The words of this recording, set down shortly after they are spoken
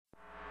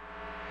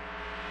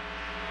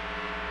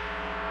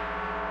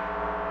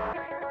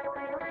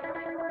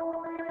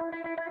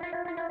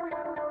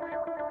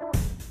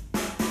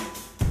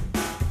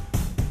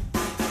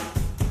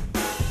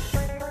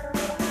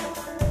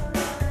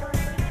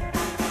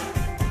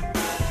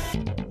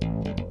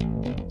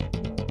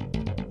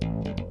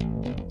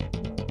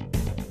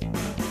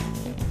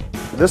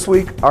This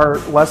week, our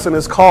lesson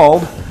is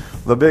called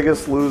The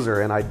Biggest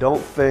Loser, and I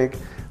don't think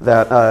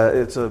that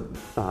it's a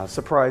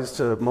surprise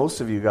to most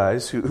of you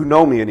guys who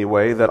know me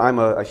anyway that I'm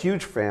a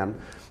huge fan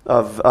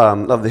of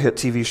the hit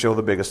TV show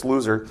The Biggest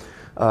Loser.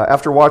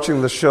 After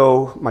watching the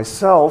show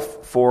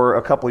myself for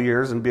a couple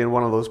years and being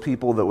one of those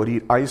people that would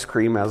eat ice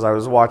cream as I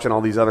was watching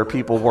all these other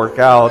people work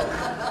out,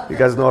 you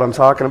guys know what I'm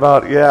talking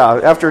about? Yeah,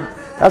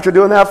 after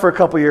doing that for a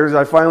couple years,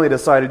 I finally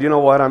decided, you know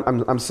what,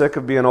 I'm sick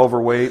of being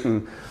overweight,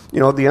 and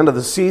at the end of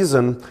the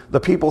season, the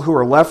people who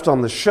are left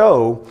on the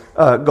show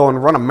go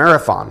and run a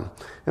marathon.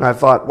 And I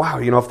thought, wow,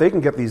 if they can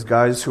get these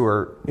guys who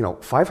are,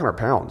 500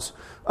 pounds,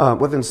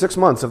 within 6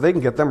 months, if they can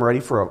get them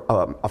ready for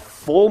a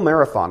full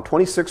marathon,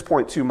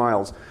 26.2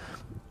 miles,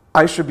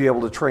 I should be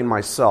able to train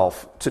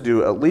myself to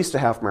do at least a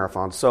half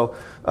marathon. So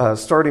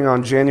starting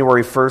on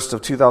January 1st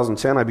of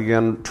 2010, I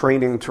began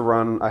training to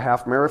run a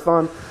half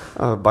marathon.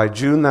 By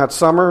June that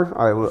summer,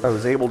 I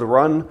was able to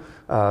run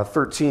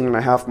 13 and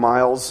a half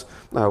miles,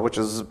 which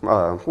is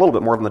a little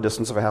bit more than the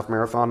distance of a half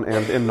marathon.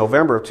 And in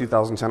November of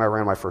 2010, I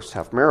ran my first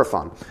half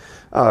marathon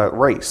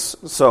race.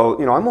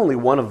 So, I'm only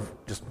one of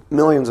just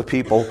millions of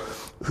people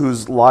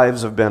whose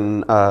lives have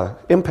been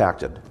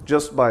impacted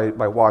just by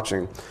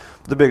watching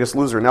The Biggest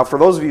Loser. Now, for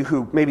those of you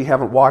who maybe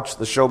haven't watched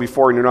the show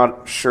before and you're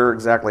not sure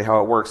exactly how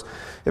it works,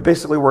 it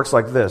basically works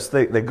like this.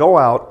 They go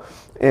out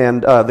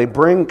and they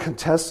bring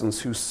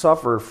contestants who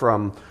suffer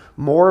from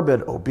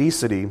morbid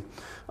obesity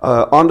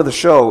onto the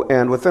show,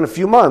 and within a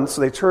few months,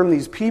 they turn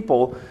these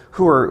people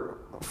who are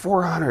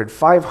 400,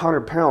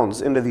 500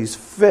 pounds into these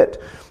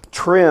fit,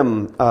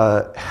 trim,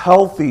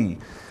 healthy,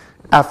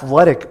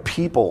 athletic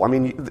people. I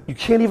mean, you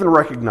can't even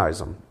recognize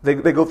them. They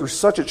go through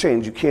such a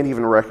change, you can't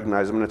even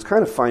recognize them. And it's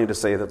kind of funny to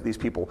say that these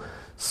people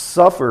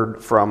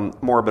suffered from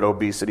morbid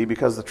obesity,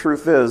 because the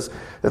truth is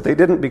that they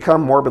didn't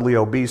become morbidly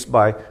obese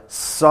by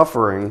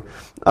suffering.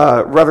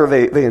 Rather,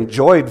 they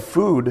enjoyed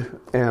food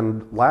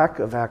and lack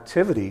of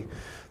activity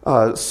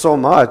so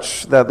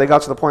much that they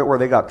got to the point where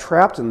they got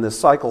trapped in this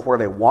cycle where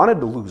they wanted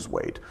to lose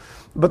weight,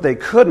 but they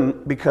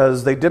couldn't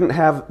because they didn't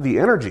have the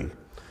energy.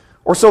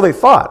 Or so they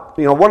thought.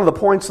 One of the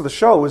points of the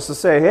show is to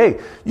say, hey,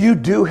 you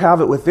do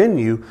have it within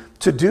you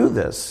to do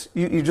this.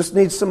 You just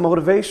need some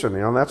motivation.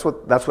 That's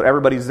what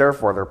everybody's there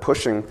for. They're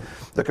pushing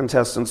the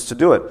contestants to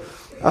do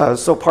it.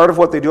 So part of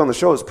what they do on the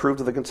show is prove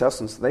to the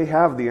contestants they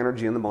have the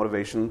energy and the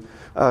motivation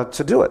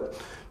to do it.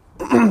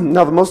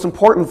 Now, the most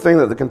important thing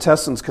that the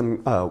contestants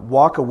can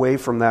walk away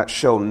from that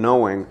show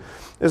knowing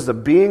is that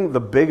being the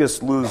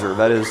biggest loser,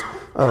 that is,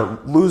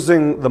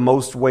 losing the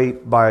most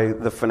weight by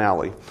the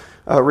finale,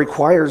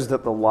 requires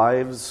that the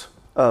lives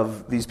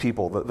of these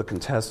people, the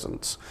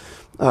contestants,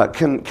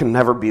 can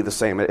never be the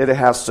same. It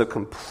has to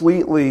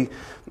completely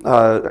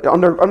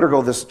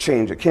undergo this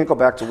change. It can't go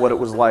back to what it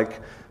was like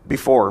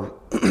before.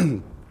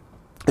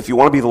 If you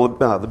want to be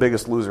the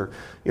biggest loser,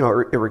 it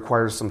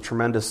requires some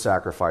tremendous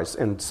sacrifice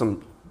and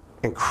some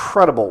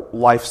incredible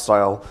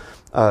lifestyle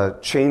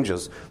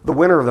changes. The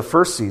winner of the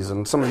first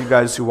season, some of you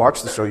guys who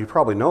watch the show, you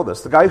probably know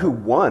this. The guy who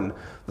won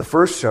the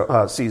first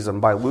season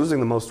by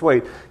losing the most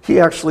weight, he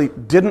actually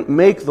didn't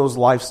make those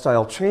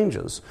lifestyle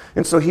changes.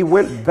 And so he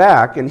went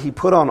back and he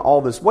put on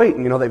all this weight.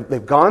 And,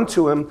 they've gone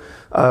to him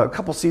a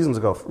couple seasons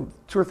ago,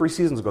 2 or 3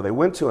 seasons ago, they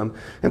went to him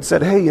and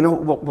said, hey,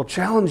 we'll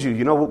challenge you.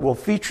 We'll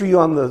feature you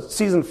on the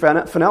season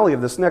finale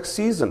of this next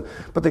season.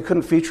 But they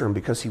couldn't feature him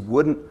because he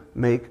wouldn't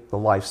make the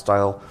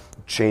lifestyle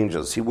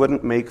changes. He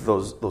wouldn't make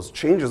those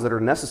changes that are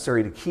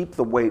necessary to keep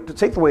the weight, to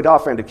take the weight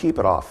off and to keep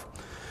it off.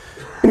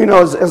 And,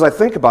 as I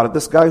think about it,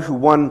 this guy who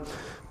won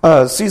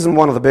season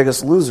 1 of The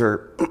Biggest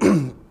Loser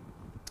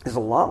is a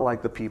lot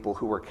like the people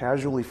who were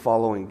casually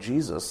following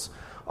Jesus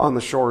on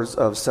the shores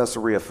of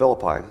Caesarea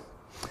Philippi.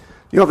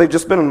 They've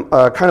just been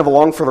kind of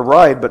along for the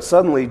ride, but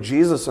suddenly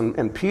Jesus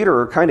and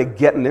Peter are kind of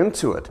getting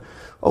into it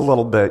a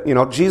little bit.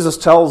 Jesus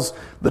tells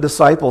the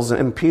disciples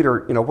and Peter,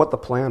 what the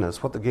plan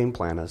is, what the game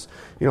plan is,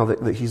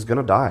 that he's going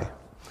to die.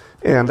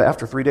 And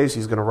after 3 days,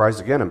 he's going to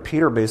rise again. And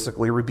Peter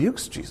basically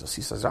rebukes Jesus.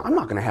 He says, I'm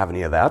not going to have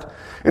any of that.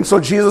 And so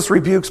Jesus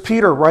rebukes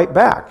Peter right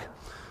back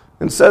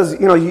and says,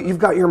 you've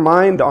got your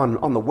mind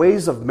on the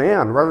ways of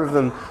man rather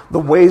than the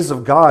ways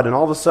of God. And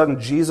all of a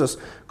sudden, Jesus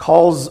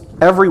calls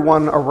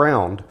everyone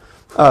around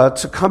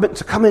to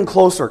come in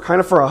closer, kind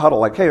of for a huddle.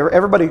 Like, hey,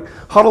 everybody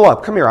huddle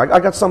up. Come here. I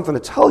got something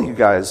to tell you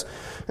guys.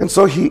 And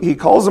so he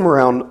calls them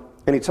around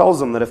and he tells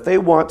them that if they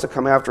want to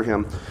come after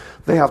him,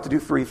 they have to do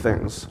 3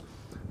 things.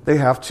 They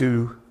have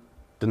to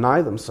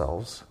deny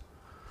themselves,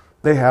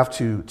 they have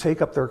to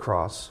take up their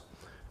cross,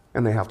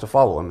 and they have to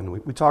follow him. And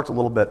we talked a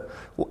little bit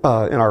in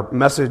our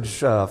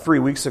message 3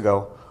 weeks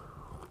ago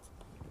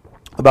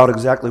about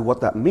exactly what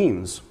that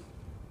means.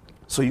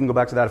 So you can go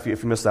back to that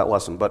if you missed that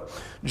lesson. But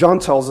John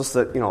tells us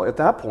that, at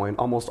that point,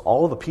 almost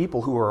all of the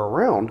people who were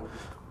around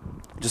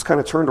just kind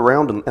of turned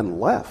around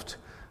and left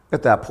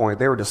at that point.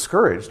 They were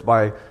discouraged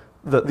by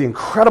the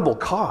incredible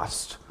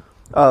cost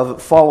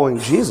of following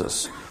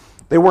Jesus.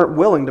 They weren't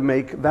willing to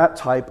make that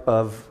type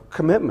of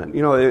commitment.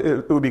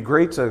 It would be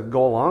great to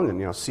go along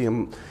and, see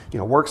him,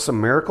 work some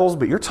miracles,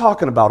 but you're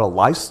talking about a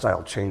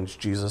lifestyle change,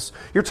 Jesus.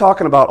 You're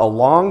talking about a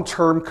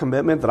long-term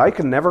commitment that I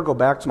can never go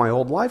back to my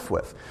old life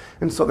with.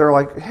 And so they're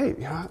like, hey,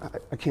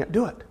 I can't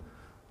do it.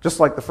 Just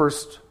like the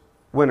first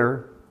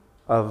winner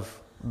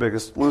of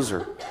Biggest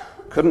Loser.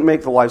 Couldn't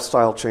make the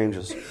lifestyle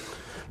changes.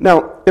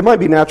 Now, it might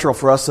be natural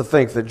for us to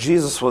think that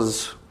Jesus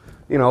was,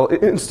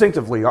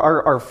 instinctively,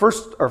 our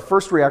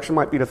first reaction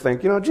might be to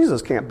think,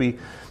 Jesus can't be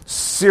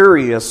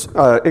serious,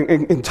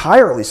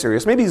 entirely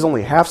serious. Maybe he's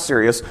only half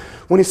serious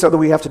when he said that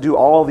we have to do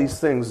all these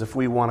things if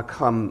we want to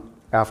come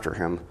after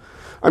him.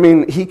 I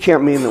mean, he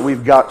can't mean that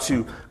we've got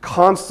to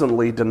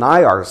constantly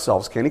deny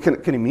ourselves, can he?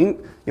 Can he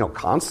mean,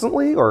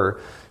 constantly?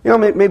 Or,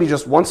 maybe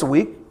just once a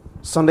week,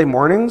 Sunday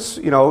mornings?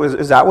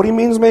 Is that what he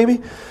means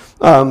maybe?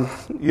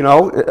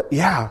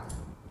 Yeah.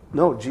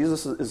 No,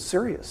 Jesus is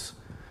serious.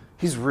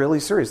 He's really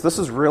serious. This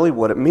is really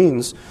what it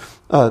means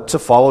to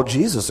follow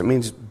Jesus. It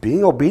means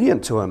being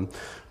obedient to him.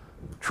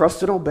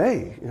 Trust and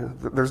obey.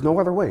 There's no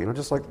other way.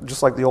 Just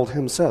like the old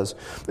hymn says.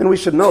 And we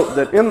should note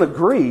that in the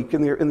Greek,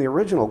 in the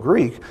original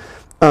Greek,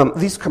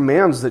 these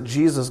commands that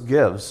Jesus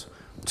gives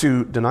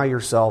to deny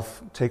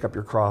yourself, take up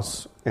your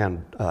cross,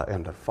 and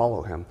to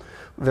follow him,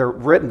 they're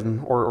written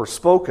or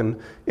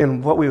spoken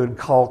in what we would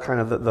call kind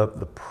of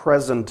the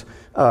present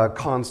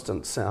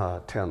constant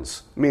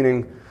tense,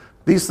 meaning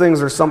these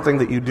things are something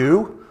that you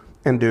do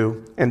and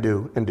do and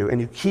do and do,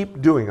 and you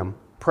keep doing them.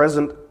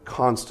 Present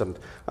constant.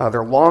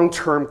 They're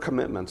long-term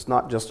commitments,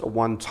 not just a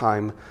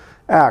one-time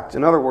act.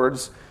 In other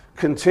words,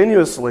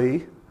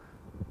 continuously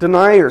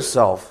deny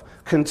yourself.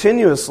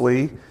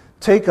 Continuously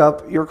take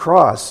up your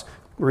cross.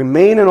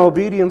 Remain in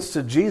obedience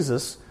to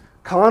Jesus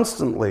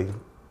constantly.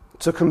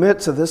 To commit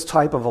to this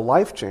type of a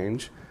life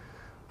change,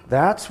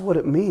 that's what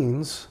it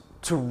means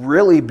to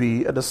really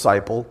be a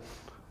disciple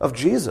of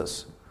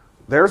Jesus.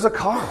 There's a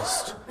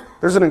cost.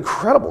 There's an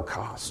incredible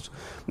cost.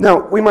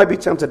 Now, we might be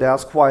tempted to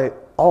ask why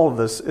all of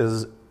this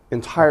is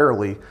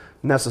entirely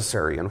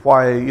necessary and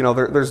why,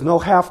 there's no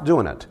half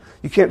doing it.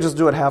 You can't just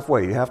do it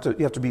halfway. You have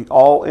to be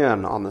all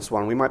in on this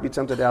one. We might be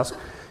tempted to ask,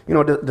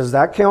 does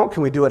that count?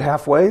 Can we do it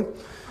halfway?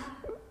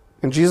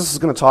 And Jesus is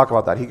going to talk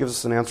about that. He gives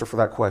us an answer for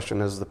that question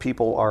as the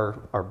people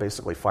are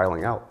basically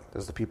filing out,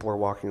 as the people are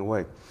walking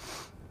away.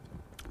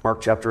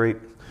 Mark chapter 8,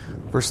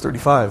 verse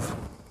 35.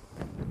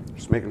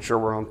 Just making sure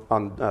we're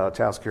on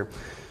task here.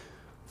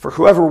 For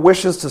whoever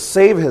wishes to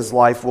save his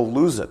life will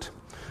lose it,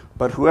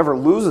 but whoever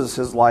loses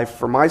his life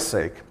for my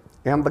sake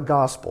and the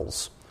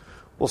gospel's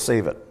will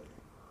save it.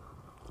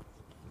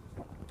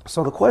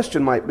 So the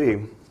question might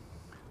be,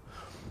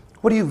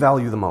 what do you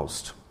value the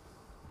most?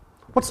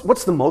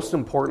 What's the most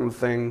important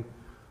thing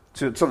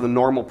to the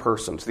normal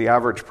person, to the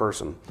average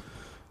person?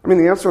 I mean,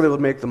 the answer that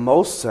would make the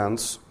most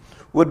sense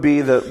would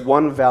be that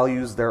one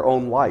values their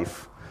own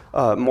life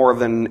more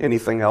than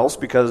anything else,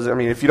 because,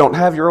 if you don't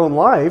have your own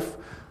life,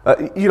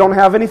 you don't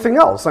have anything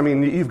else.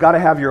 You've got to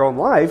have your own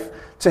life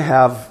to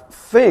have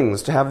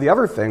things, to have the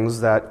other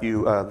things that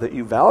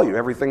you value.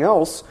 Everything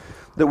else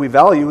that we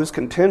value is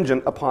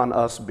contingent upon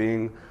us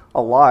being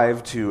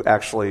alive to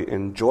actually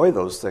enjoy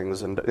those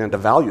things and to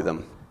value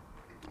them.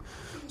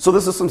 So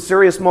this is some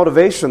serious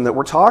motivation that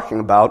we're talking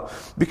about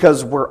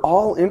because we're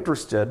all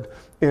interested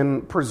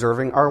in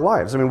preserving our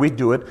lives. We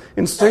do it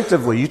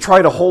instinctively. You try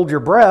to hold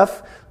your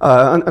breath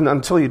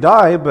until you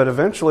die, but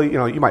eventually,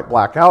 you might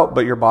black out,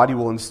 but your body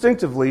will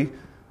instinctively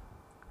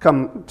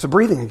come to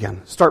breathing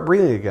again, start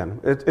breathing again.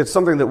 It's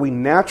something that we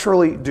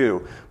naturally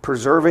do,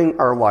 preserving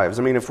our lives.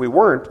 If we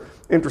weren't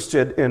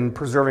interested in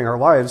preserving our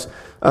lives,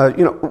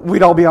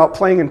 we'd all be out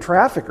playing in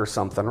traffic or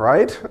something,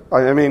 right?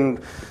 Or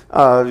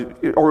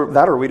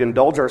we'd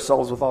indulge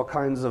ourselves with all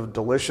kinds of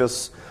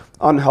delicious,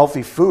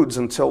 unhealthy foods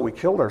until we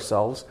killed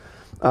ourselves.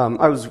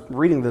 I was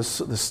reading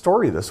this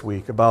story this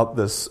week about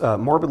this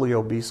morbidly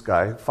obese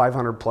guy,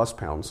 500 plus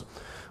pounds,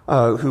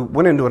 who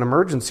went into an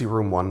emergency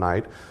room one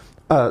night,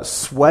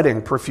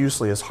 sweating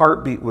profusely. His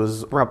heartbeat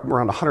was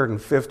around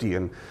 150,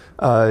 and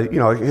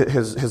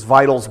his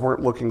vitals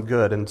weren't looking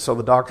good. And so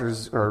the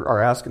doctors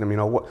are asking him,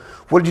 what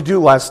did you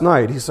do last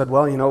night? He said,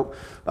 well,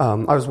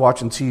 I was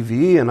watching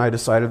TV and I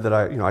decided that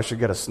I should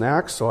get a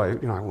snack. So I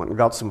went and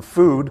got some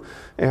food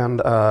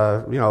and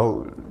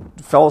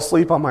fell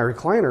asleep on my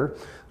recliner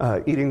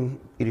eating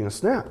a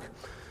snack.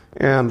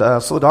 And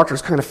so the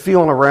doctor's kind of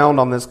feeling around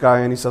on this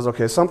guy, and he says,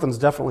 okay, something's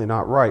definitely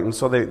not right. And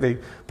so they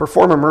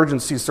perform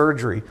emergency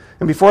surgery.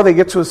 And before they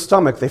get to his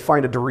stomach, they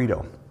find a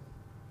Dorito.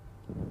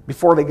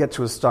 Before they get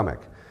to his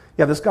stomach.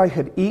 Yeah, this guy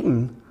had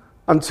eaten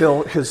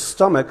until his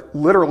stomach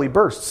literally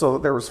burst. So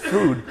there was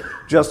food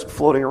just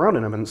floating around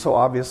in him. And so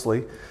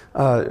obviously,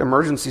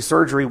 emergency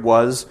surgery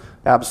was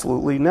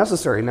absolutely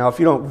necessary. Now, if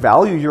you don't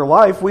value your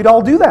life, we'd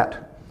all do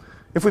that.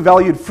 If we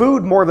valued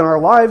food more than our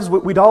lives,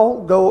 we'd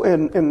all go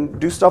and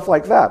do stuff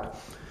like that.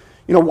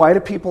 Why do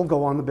people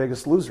go on The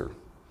Biggest Loser?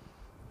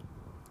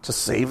 to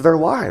save their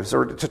lives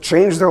or to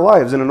change their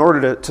lives. And in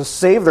order to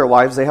save their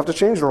lives, they have to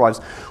change their lives.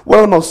 One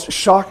of the most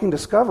shocking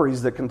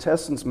discoveries that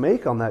contestants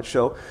make on that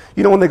show,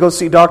 when they go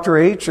see Dr.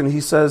 H and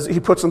he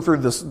puts them through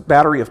this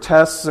battery of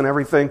tests and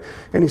everything,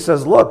 and he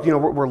says, look,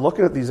 we're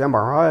looking at these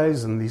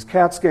MRIs and these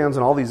CAT scans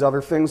and all these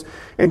other things,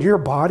 and your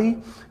body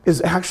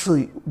is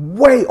actually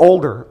way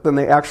older than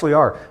they actually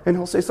are. And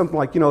he'll say something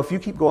like, if you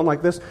keep going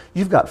like this,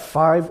 you've got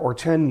 5 or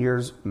 10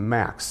 years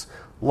max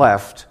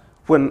left.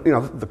 When,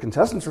 the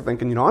contestants are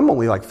thinking, I'm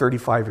only like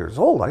 35 years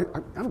old.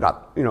 I've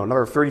got,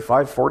 another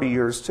 35, 40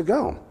 years to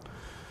go.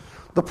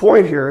 The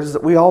point here is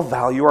that we all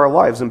value our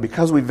lives. And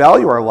because we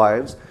value our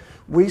lives,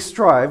 we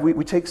strive,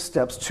 we take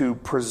steps to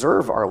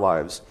preserve our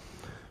lives.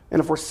 And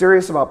if we're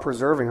serious about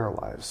preserving our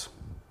lives,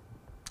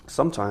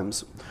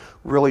 sometimes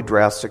really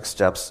drastic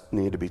steps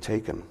need to be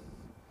taken.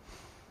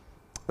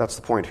 That's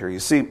the point here. You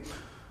see,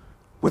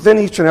 within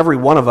each and every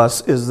one of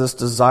us is this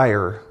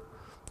desire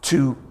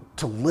to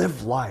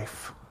live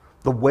life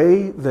the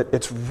way that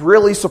it's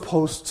really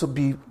supposed to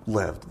be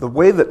lived, the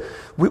way that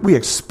we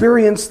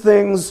experience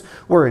things,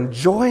 we're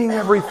enjoying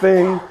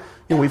everything,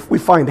 we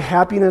find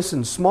happiness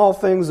in small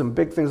things and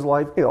big things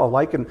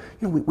alike, and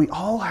we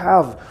all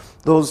have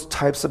those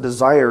types of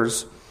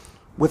desires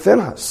within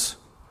us.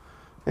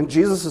 And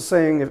Jesus is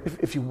saying,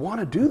 if you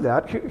want to do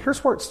that,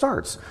 here's where it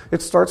starts.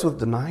 It starts with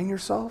denying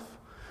yourself.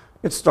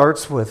 It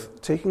starts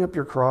with taking up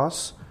your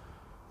cross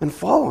and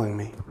following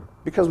me,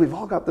 because we've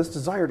all got this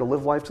desire to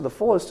live life to the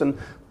fullest, and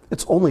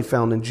it's only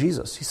found in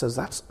Jesus. He says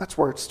that's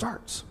where it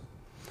starts.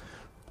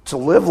 To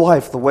live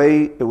life the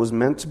way it was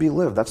meant to be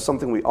lived, that's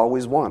something we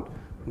always want.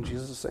 And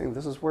Jesus is saying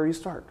this is where you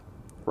start,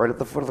 right at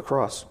the foot of the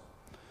cross.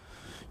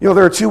 There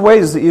are two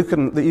ways that you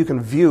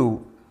can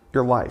view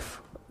your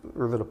life,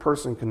 or that a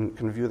person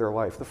can view their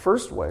life. The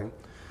first way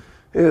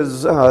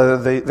is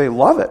they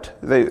love it.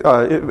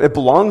 It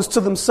belongs to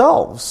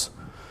themselves.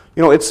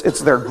 It's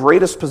their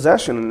greatest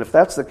possession, and if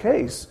that's the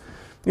case,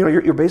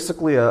 you're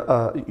basically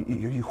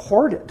you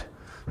hoard it.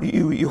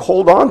 You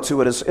hold on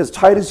to it as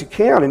tight as you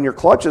can in your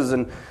clutches,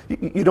 and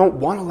you don't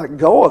want to let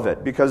go of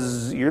it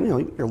because you're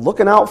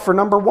looking out for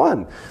number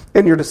one.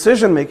 And your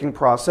decision-making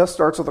process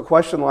starts with a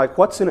question like,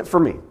 what's in it for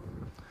me?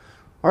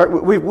 All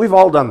right, we've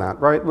all done that,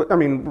 right? I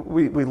mean,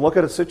 we look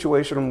at a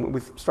situation and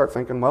we start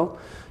thinking, well,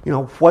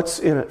 what's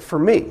in it for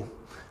me?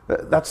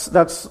 That's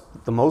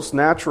the most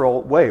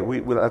natural way.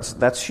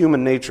 That's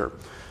human nature,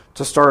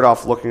 to start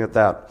off looking at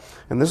that.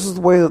 And this is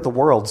the way that the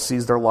world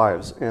sees their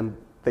lives, and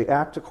they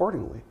act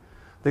accordingly.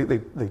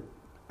 They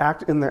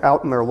act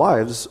out in their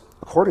lives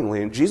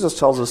accordingly. And Jesus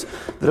tells us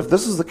that if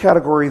this is the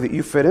category that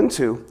you fit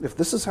into, if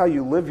this is how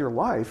you live your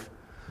life,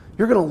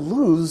 you're going to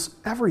lose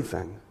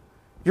everything.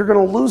 You're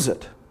going to lose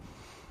it.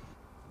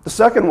 The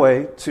second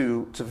way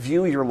to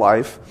view your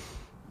life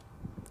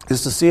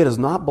is to see it as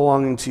not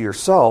belonging to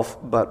yourself,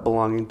 but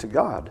belonging to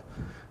God.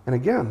 And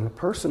again, the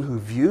person who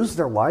views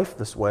their life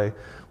this way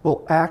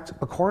will act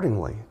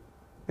accordingly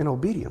in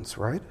obedience,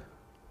 right?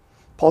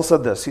 Paul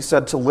said this. He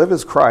said, to live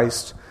is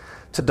Christ,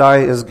 to die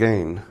is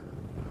gain.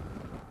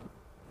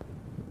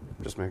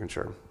 Just making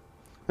sure.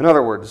 In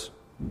other words,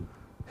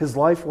 his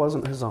life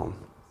wasn't his own.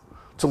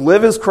 To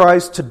live is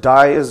Christ, to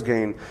die is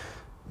gain.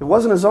 It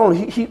wasn't his own.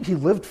 He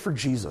lived for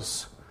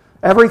Jesus.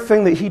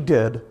 Everything that he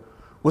did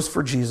was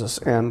for Jesus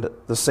and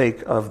the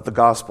sake of the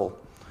gospel.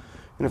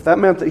 And if that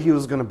meant that he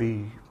was going to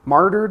be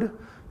martyred,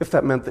 if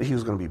that meant that he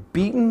was going to be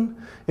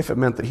beaten, if it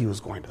meant that he was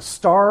going to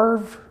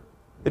starve,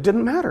 it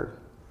didn't matter.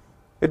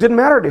 It didn't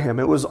matter to him.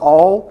 It was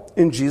all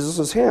in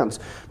Jesus' hands.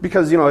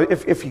 Because,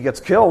 if he gets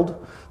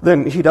killed,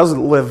 then he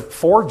doesn't live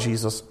for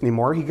Jesus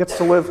anymore. He gets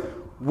to live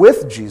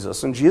with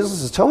Jesus. And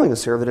Jesus is telling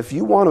us here that if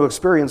you want to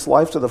experience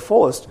life to the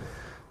fullest,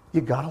 you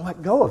got to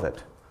let go of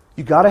it.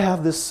 You got to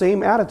have this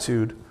same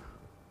attitude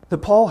that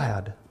Paul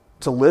had.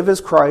 To live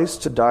is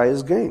Christ, to die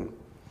is gain.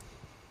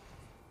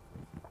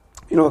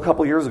 A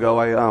couple years ago,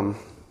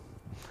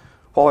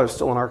 while I was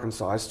still in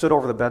Arkansas, I stood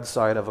over the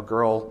bedside of a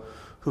girl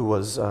who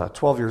was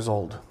 12 years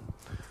old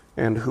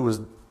and who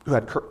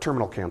had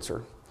terminal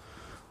cancer.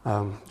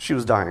 She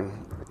was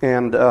dying.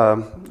 And,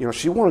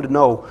 she wanted to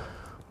know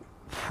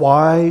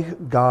why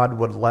God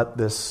would let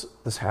this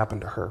happen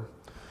to her.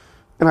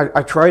 And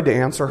I tried to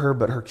answer her,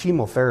 but her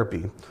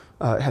chemotherapy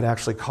had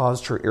actually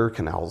caused her ear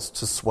canals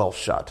to swell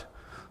shut.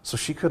 So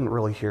she couldn't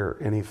really hear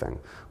anything.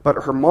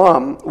 But her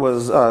mom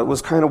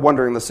was kind of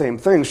wondering the same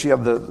thing. She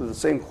had the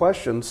same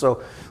question.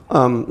 So,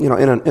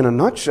 in a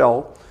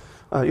nutshell,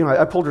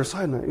 I pulled her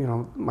aside,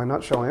 and my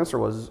nutshell answer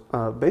was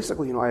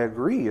basically, I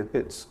agree.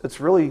 It's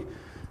really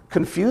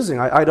confusing.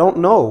 I don't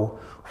know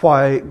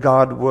why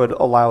God would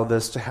allow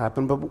this to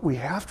happen, but we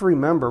have to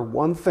remember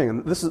one thing,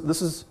 and this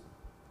is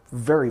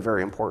very,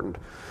 very important.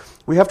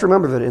 We have to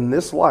remember that in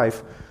this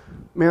life,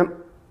 man,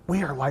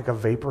 we are like a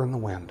vapor in the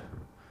wind.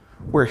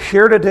 We're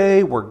here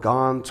today, we're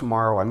gone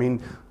tomorrow. I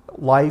mean,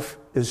 life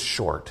is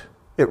short.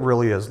 It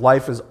really is.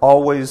 Life is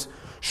always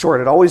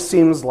short. It always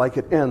seems like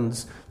it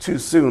ends too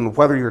soon.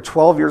 Whether you're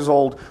 12 years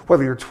old,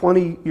 whether you're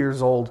 20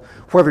 years old,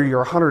 whether you're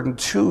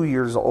 102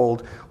 years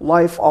old,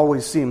 life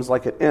always seems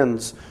like it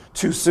ends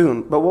too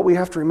soon. But what we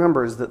have to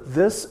remember is that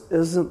this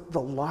isn't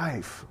the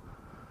life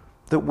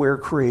that we're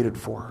created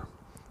for.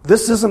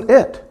 This isn't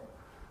it.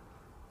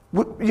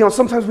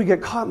 Sometimes we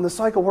get caught in the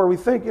cycle where we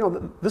think,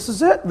 this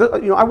is it.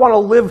 I want to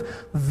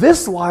live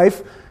this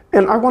life,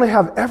 and I want to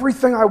have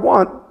everything I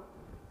want.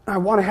 I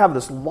want to have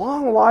this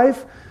long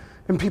life.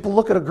 And people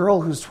look at a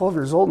girl who's 12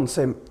 years old and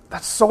say,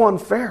 that's so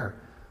unfair.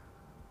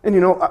 And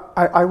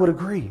I would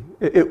agree.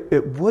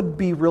 It would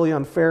be really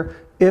unfair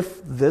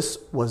if this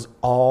was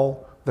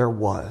all there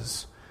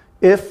was.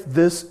 If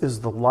this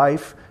is the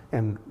life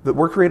and that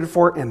we're created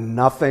for and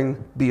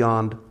nothing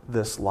beyond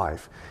this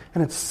life.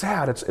 And it's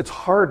sad. It's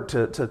hard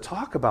to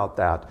talk about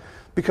that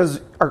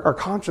because our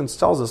conscience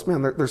tells us,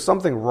 man, there's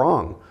something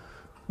wrong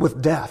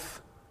with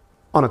death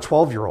on a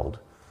 12-year-old.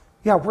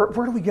 Yeah,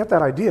 where do we get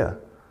that idea?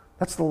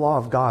 That's the law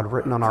of God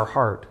written on our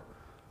heart.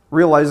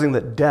 Realizing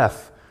that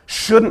death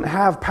shouldn't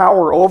have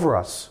power over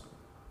us.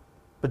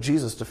 But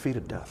Jesus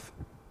defeated death.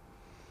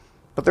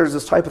 But there's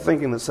this type of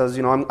thinking that says,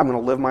 I'm going to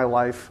live my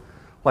life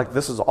like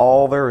this is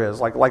all there is,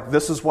 like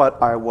this is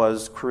what I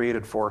was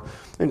created for.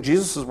 And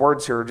Jesus'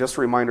 words here are just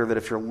a reminder that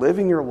if you're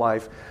living your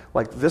life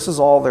like this is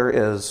all there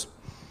is,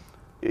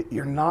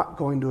 you're not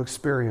going to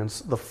experience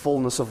the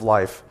fullness of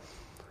life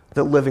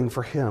that living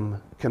for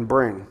Him can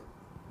bring.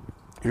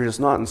 You're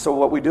just not. And so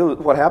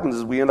what happens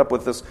is we end up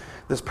with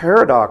this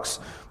paradox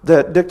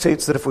that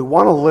dictates that if we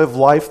want to live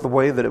life the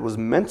way that it was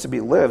meant to be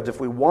lived, if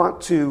we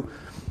want to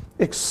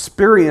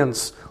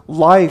experience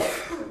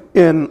life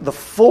in the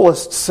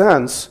fullest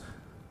sense,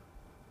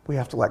 we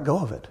have to let go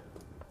of it.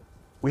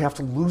 We have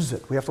to lose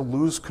it. We have to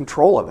lose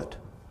control of it.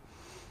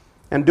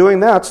 And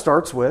doing that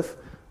starts with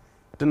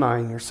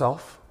denying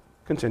yourself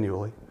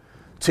continually,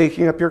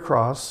 taking up your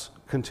cross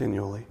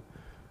continually,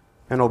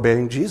 and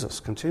obeying Jesus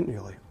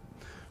continually.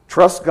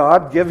 Trust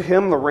God, give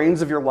Him the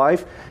reins of your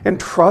life, and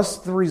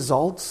trust the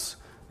results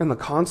and the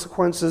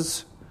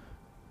consequences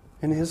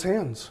in His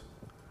hands.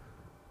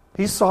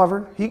 He's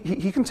sovereign.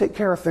 He can take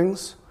care of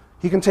things.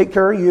 He can take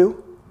care of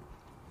you.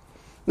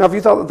 Now, if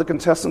you thought that the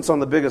contestants on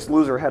The Biggest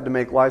Loser had to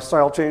make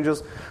lifestyle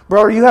changes,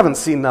 brother, you haven't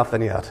seen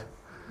nothing yet.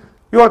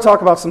 You want to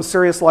talk about some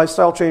serious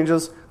lifestyle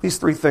changes? These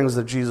 3 things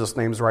that Jesus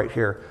names right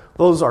here.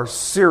 Those are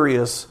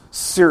serious,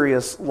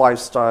 serious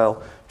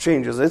lifestyle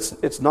changes.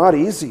 It's not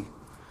easy.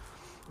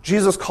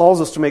 Jesus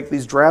calls us to make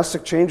these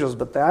drastic changes,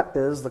 but that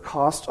is the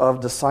cost of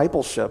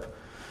discipleship.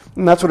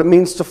 And that's what it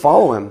means to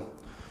follow Him.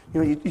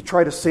 You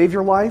try to save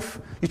your life,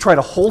 you try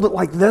to hold it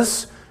like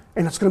this,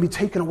 and it's going to be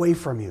taken away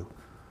from you.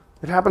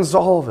 It happens to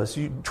all of us.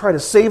 You try to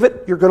save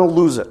it, you're going to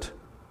lose it.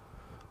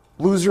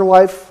 Lose your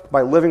life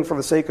by living for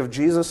the sake of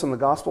Jesus and the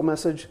gospel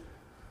message,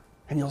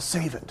 and you'll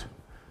save it.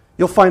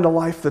 You'll find a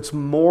life that's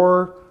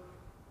more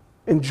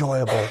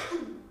enjoyable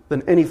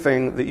than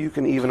anything that you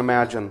can even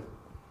imagine.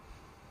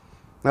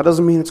 That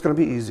doesn't mean it's going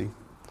to be easy,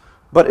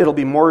 but it'll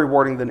be more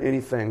rewarding than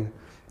anything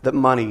that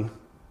money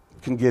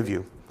can give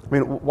you. I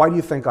mean, why do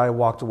you think I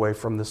walked away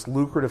from this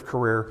lucrative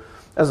career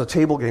as a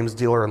table games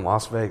dealer in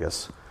Las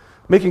Vegas?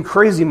 Making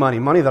crazy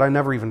money that I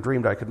never even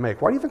dreamed I could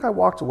make. Why do you think I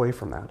walked away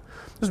from that?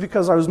 It was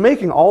because I was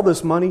making all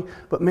this money,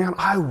 but man,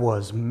 I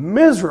was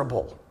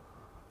miserable.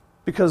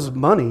 Because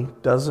money,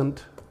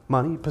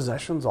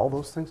 possessions, all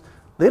those things,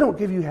 they don't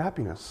give you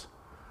happiness.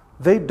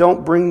 They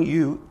don't bring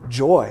you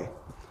joy.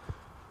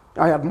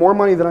 I had more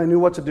money than I knew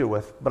what to do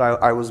with, but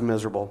I was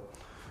miserable.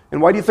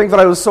 And why do you think that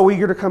I was so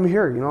eager to come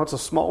here? It's a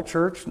small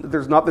church.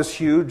 There's not this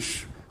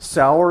huge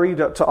salary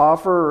to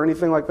offer or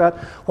anything like that.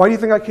 Why do you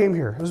think I came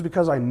here? It was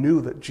because I knew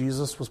that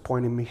Jesus was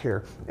pointing me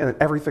here, and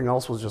everything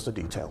else was just a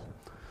detail.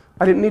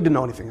 I didn't need to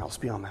know anything else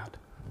beyond that.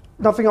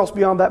 Nothing else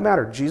beyond that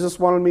mattered. Jesus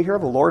wanted me here.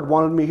 The Lord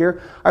wanted me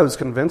here. I was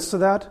convinced of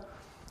that.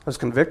 I was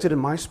convicted in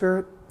my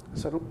spirit. I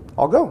said,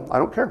 I'll go. I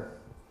don't care.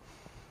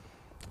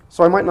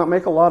 So I might not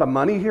make a lot of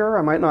money here.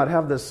 I might not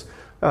have this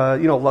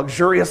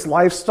luxurious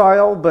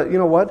lifestyle, but you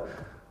know what?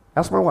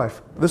 Ask my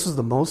wife. This is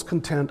the most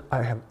content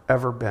I have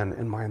ever been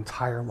in my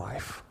entire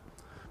life.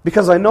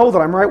 Because I know that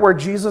I'm right where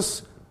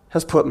Jesus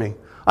has put me.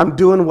 I'm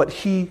doing what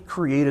He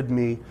created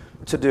me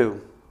to do.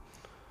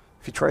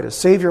 If you try to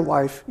save your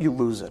life, you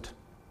lose it.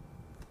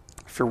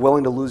 If you're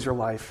willing to lose your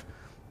life,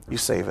 you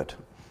save it.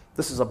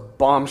 This is a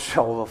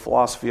bombshell of a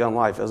philosophy on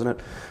life, isn't it?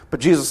 But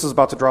Jesus is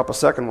about to drop a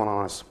second one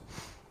on us.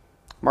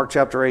 Mark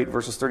chapter 8,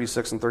 verses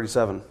 36 and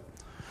 37.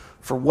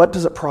 For what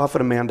does it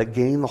profit a man to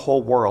gain the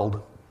whole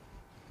world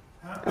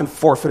and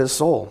forfeit his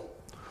soul?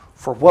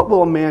 For what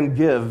will a man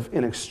give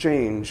in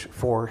exchange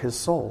for his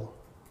soul?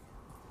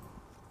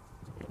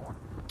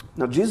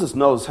 Now, Jesus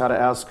knows how to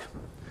ask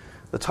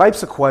the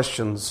types of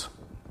questions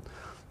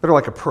that are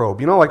like a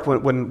probe. Like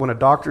when a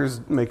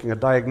doctor's making a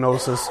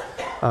diagnosis,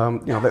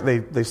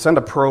 they send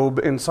a probe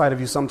inside of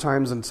you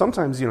sometimes, and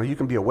sometimes, you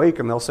can be awake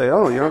and they'll say,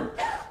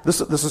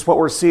 this is what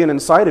we're seeing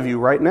inside of you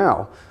right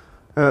now.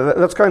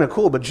 That's kind of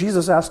cool, but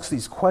Jesus asks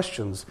these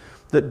questions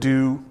that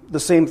do the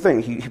same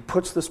thing. He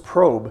puts this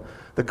probe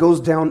that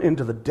goes down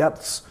into the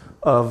depths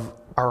of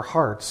our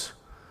hearts.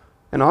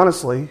 And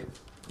honestly,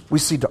 we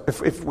see,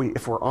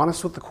 if we're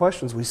honest with the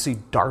questions, we see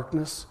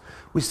darkness,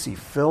 we see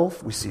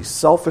filth, we see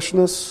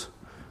selfishness,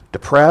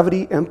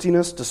 depravity,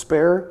 emptiness,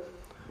 despair.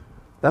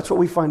 That's what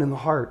we find in the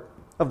heart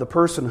of the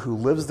person who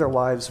lives their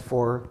lives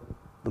for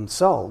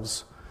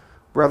themselves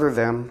rather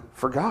than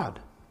for God.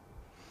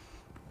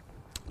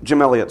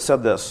 Jim Elliot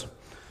said this.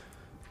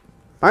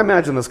 I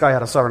imagine this guy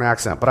had a Southern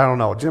accent, but I don't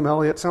know. Jim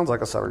Elliot sounds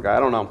like a Southern guy. I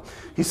don't know.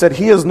 He said,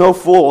 "He is no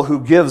fool who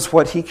gives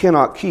what he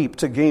cannot keep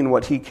to gain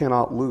what he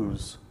cannot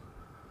lose."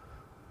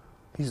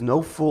 He's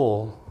no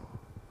fool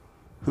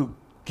who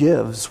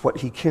gives what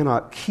he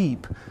cannot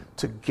keep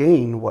to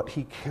gain what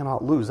he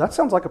cannot lose. That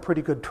sounds like a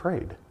pretty good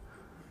trade,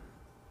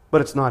 but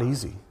it's not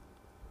easy.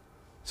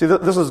 See,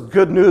 this is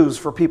good news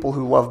for people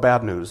who love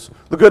bad news.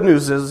 The good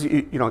news is,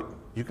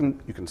 you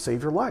can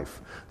save your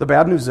life. The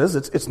bad news is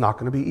it's not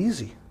going to be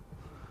easy.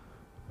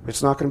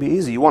 It's not going to be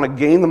easy. You want to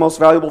gain the most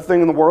valuable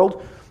thing in the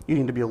world? You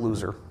need to be a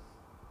loser.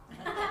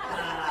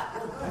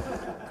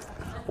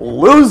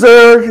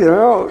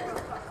 Loser,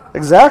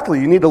 Exactly.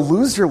 You need to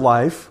lose your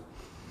life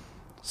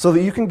so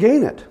that you can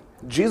gain it.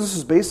 Jesus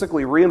is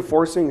basically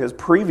reinforcing his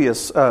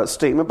previous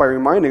statement by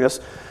reminding us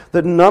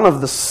that none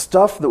of the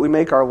stuff that we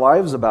make our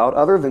lives about,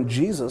 other than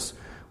Jesus,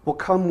 will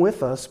come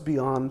with us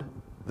beyond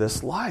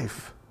this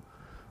life.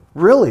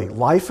 Really,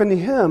 life in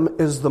him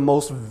is the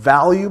most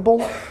valuable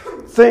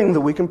thing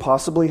that we can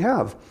possibly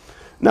have.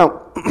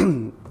 Now,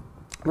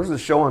 there's a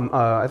show on,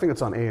 I think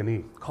it's on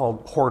A&E,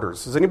 called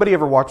Hoarders. Has anybody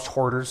ever watched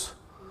Hoarders?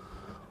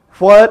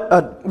 What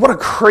a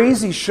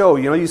crazy show.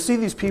 You see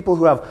these people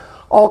who have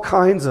all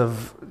kinds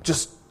of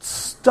just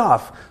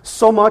stuff,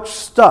 so much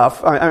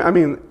stuff. I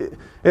mean,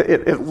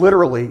 it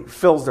literally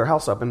fills their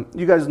house up. And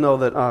you guys know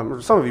that,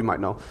 or some of you might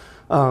know,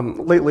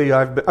 lately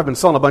I've been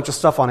selling a bunch of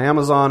stuff on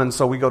Amazon, and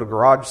so we go to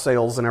garage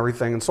sales and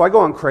everything. And so I go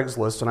on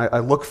Craigslist and I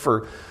look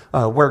for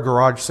where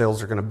garage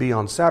sales are going to be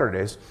on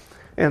Saturdays.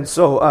 And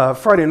so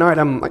Friday night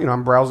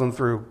I'm browsing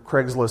through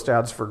Craigslist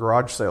ads for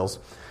garage sales,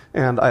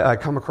 and I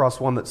come across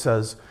one that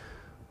says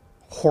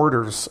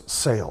Hoarders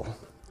Sale.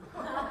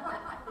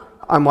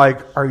 I'm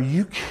like, are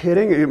you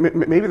kidding?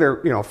 Maybe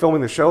they're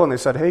filming the show and they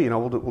said, hey,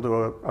 we'll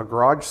do a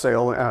garage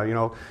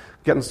sale,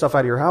 getting stuff out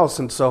of your house.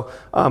 And so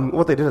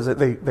what they did is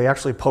they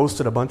actually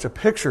posted a bunch of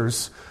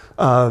pictures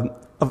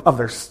of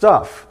their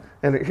stuff.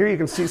 And here you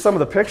can see some of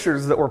the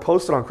pictures that were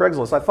posted on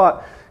Craigslist. I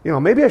thought,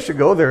 maybe I should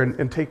go there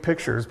and take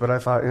pictures, but I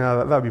thought,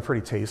 that would be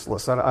pretty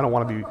tasteless. I don't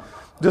want to be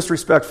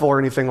disrespectful or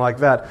anything like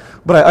that.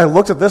 But I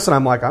looked at this and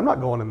I'm like, I'm not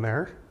going in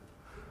there.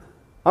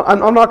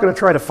 I'm not going to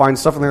try to find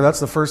stuff in there. That's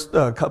the first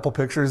couple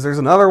pictures. There's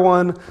another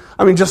one.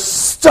 I mean,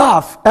 just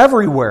stuff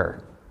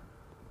everywhere.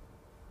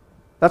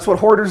 That's what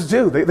hoarders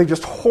do. They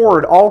just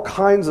hoard all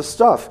kinds of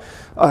stuff,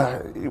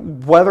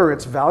 whether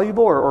it's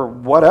valuable or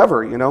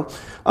whatever,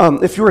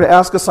 If you were to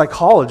ask a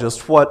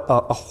psychologist what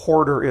a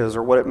hoarder is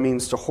or what it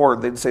means to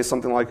hoard, they'd say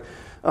something like,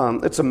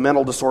 it's a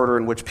mental disorder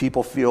in which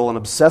people feel an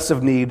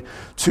obsessive need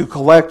to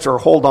collect or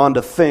hold on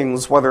to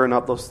things, whether or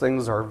not those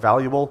things are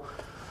valuable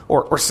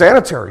or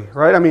sanitary,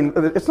 right? I mean,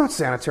 it's not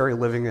sanitary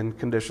living in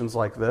conditions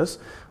like this.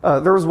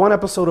 There was one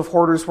episode of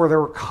Hoarders where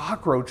there were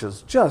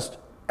cockroaches just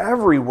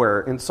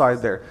everywhere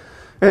inside there.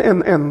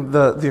 And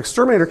the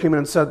exterminator came in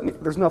and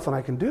said, there's nothing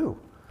I can do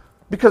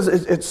because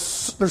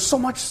there's so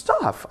much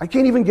stuff. I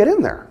can't even get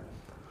in there.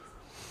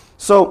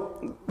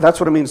 So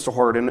that's what it means to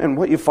hoard. And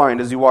what you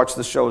find as you watch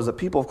the show is that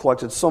people have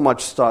collected so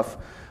much stuff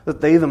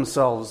that they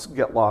themselves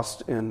get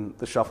lost in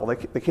the shuffle.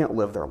 They can't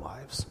live their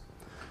lives.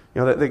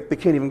 They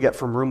can't even get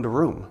from room to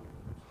room.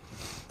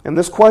 And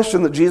this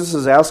question that Jesus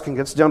is asking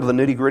gets down to the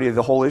nitty-gritty of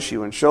the whole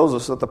issue and shows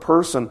us that the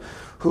person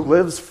who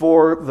lives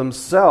for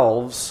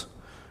themselves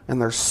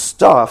and their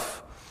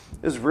stuff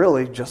is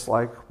really just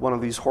like one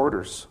of these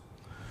hoarders.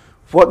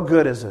 What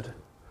good is it?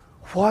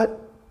 What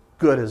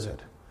good is it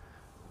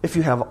if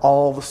you have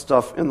all the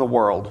stuff in the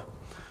world,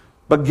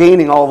 but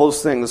gaining all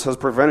those things has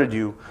prevented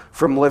you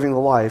from living the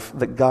life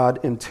that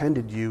God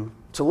intended you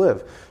to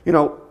live?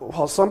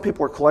 While some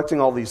people are collecting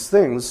all these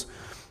things,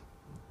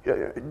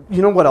 you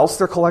know what else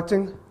they're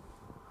collecting?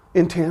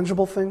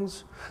 Intangible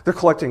things. They're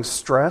collecting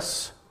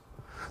stress.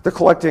 They're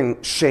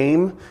collecting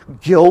shame,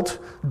 guilt,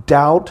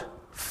 doubt,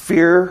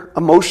 fear,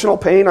 emotional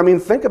pain. I mean,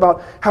 think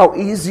about how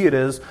easy it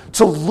is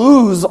to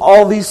lose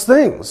all these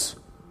things.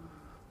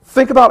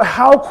 Think about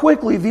how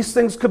quickly these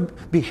things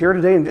could be here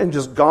today and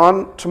just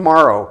gone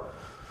tomorrow.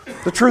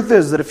 The truth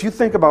is that if you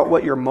think about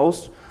what your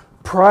most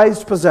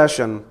prized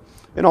possession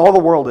in all the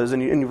world is,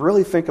 and you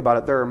really think about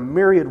it, there are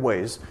myriad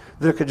ways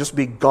that it could just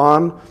be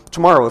gone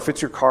tomorrow. If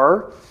it's your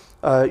car,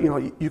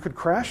 you could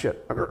crash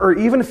it. Or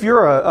even if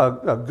you're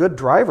a good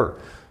driver,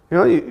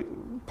 you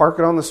park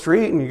it on the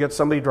street and you get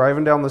somebody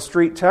driving down the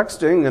street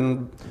texting,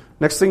 and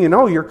next thing you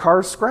know, your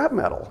car's scrap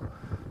metal.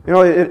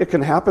 It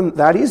can happen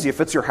that easy. If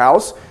it's your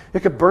house,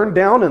 it could burn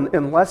down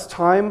in less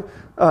time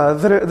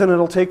than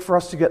it'll take for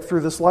us to get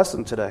through this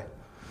lesson today.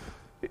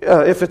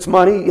 If it's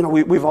money,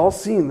 we've all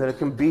seen that it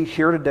can be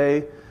here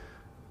today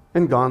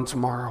and gone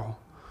tomorrow.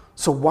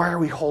 So why are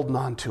we holding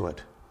on to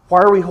it?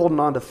 Why are we holding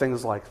on to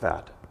things like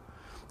that?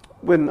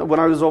 When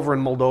I was over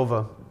in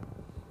Moldova,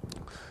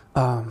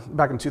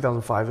 back in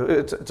 2005,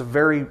 it's a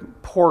very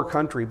poor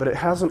country, but it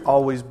hasn't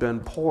always been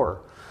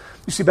poor.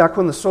 You see, back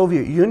when the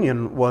Soviet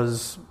Union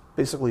was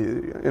basically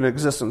in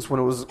existence, when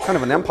it was kind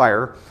of an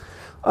empire,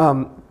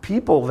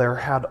 people there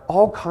had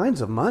all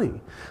kinds of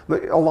money.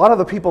 A lot of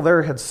the people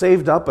there had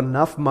saved up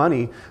enough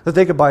money that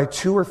they could buy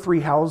 2 or 3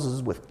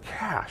 houses with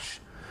cash.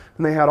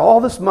 And they had all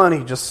this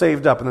money just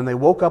saved up. And then they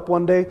woke up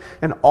one day,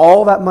 and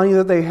all that money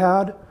that they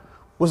had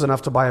was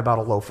enough to buy about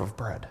a loaf of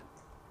bread.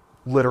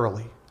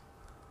 Literally.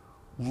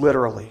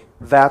 Literally.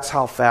 That's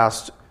how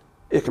fast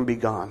it can be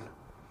gone.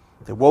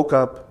 They woke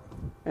up,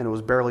 and it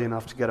was barely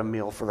enough to get a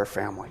meal for their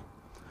family.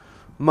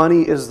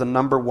 Money is the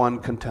number one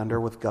contender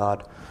with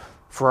God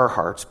for our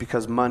hearts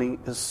because money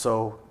is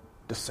so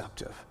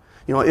deceptive.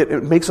 You know,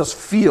 it makes us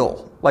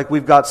feel like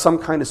we've got some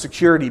kind of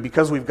security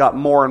because we've got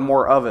more and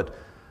more of it.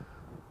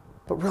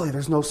 But really,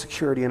 there's no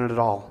security in it at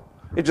all.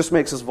 It just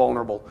makes us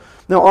vulnerable.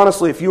 Now,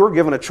 honestly, if you were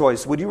given a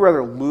choice, would you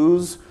rather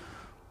lose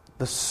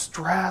the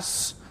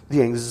stress,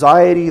 the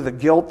anxiety, the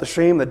guilt, the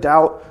shame, the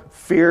doubt,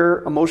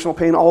 fear, emotional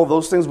pain, all of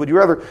those things? Would you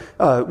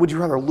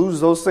rather lose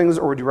those things,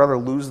 or would you rather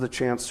lose the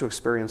chance to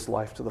experience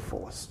life to the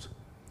fullest,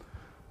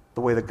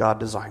 the way that God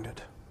designed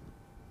it?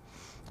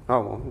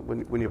 Oh, well,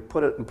 when you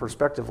put it in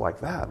perspective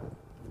like that,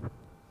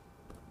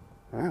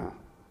 yeah.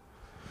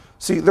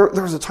 See, there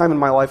was a time in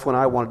my life when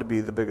I wanted to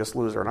be the biggest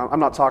loser. And I'm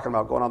not talking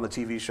about going on the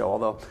TV show,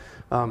 although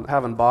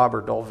having Bob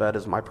or Dolved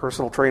as my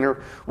personal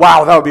trainer,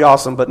 wow, that would be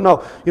awesome. But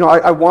no, you know,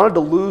 I wanted to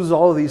lose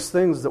all of these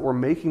things that were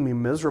making me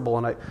miserable.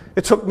 And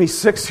it took me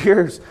 6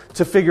 years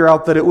to figure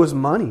out that it was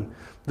money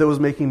that was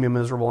making me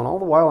miserable. And all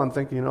the while I'm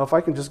thinking, you know, if I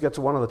can just get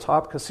to one of the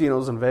top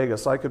casinos in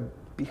Vegas, I could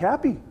be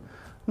happy.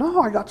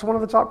 No, I got to one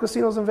of the top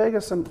casinos in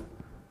Vegas and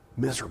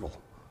miserable.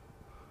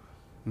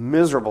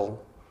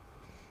 Miserable.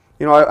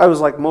 You know, I was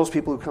like most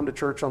people who come to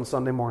church on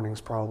Sunday mornings,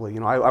 probably. You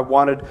know, I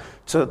wanted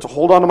to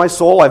hold on to my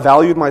soul. I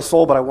valued my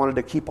soul, but I wanted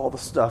to keep all the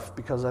stuff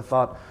because I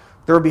thought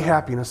there would be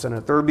happiness in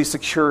it. There would be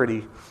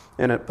security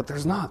in it, but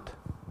there's not.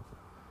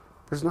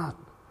 There's not.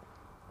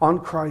 On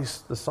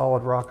Christ, the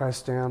solid rock I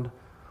stand.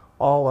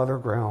 All other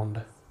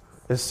ground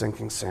is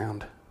sinking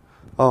sand.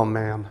 Oh,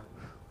 man.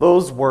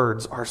 Those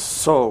words are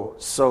so,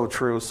 so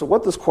true. So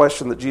what this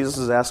question that Jesus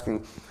is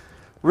asking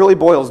really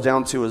boils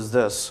down to is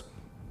this.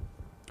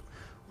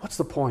 What's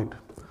the point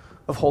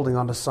of holding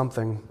on to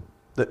something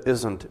that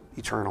isn't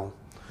eternal?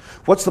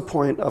 What's the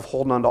point of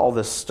holding on to all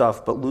this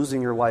stuff but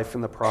losing your life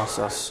in the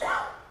process?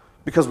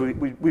 Because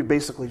we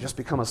basically just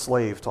become a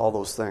slave to all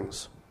those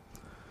things.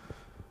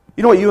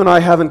 You know what you and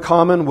I have in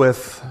common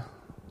with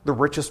the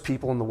richest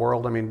people in the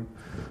world? I mean,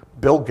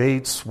 Bill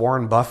Gates,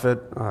 Warren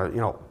Buffett,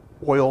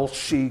 oil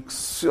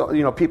sheiks,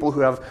 people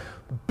who have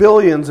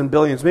billions and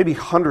billions, maybe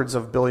hundreds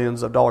of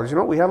billions of dollars. You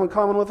know what we have in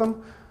common with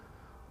them?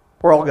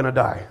 We're all going to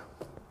die.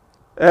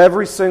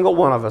 Every single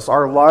one of us.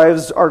 Our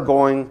lives are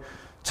going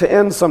to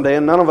end someday,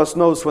 and none of us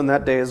knows when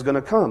that day is going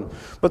to come.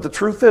 But the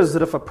truth is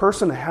that if a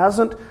person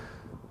hasn't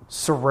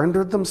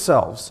surrendered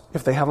themselves,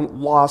 if they haven't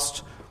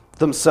lost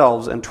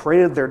themselves and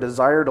traded their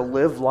desire to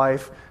live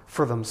life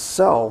for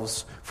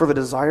themselves, for the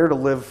desire to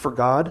live for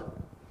God,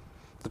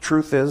 the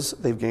truth is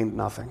they've gained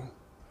nothing,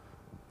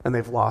 and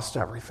they've lost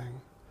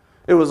everything.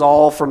 It was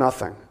all for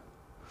nothing.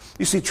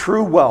 You see,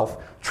 true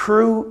wealth,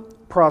 true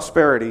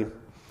prosperity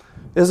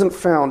isn't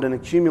found in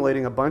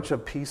accumulating a bunch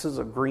of pieces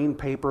of green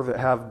paper that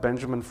have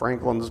Benjamin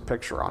Franklin's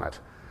picture on it.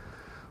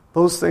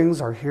 Those things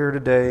are here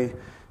today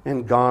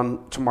and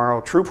gone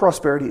tomorrow. True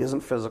prosperity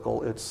isn't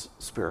physical, it's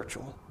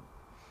spiritual.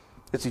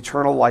 It's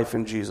eternal life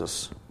in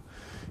Jesus.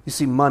 You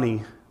see,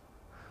 money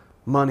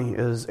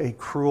is a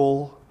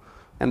cruel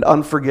and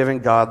unforgiving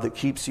God that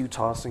keeps you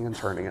tossing and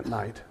turning at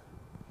night.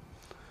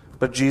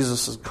 But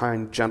Jesus is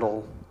kind,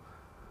 gentle,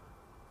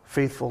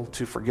 faithful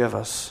to forgive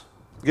us,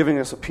 giving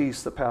us a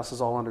peace that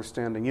passes all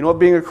understanding. You know what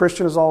being a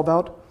Christian is all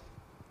about?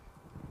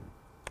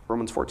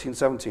 Romans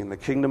 14:17. The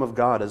kingdom of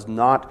God is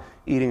not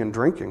eating and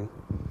drinking,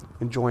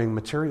 enjoying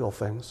material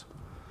things.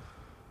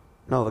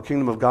 No, the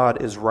kingdom of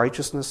God is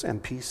righteousness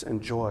and peace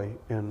and joy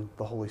in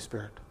the Holy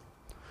Spirit.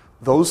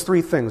 Those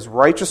 3 things,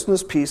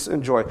 righteousness, peace,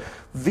 and joy.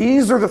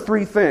 These are the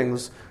 3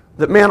 things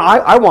that, man,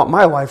 I want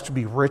my life to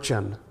be rich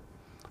in.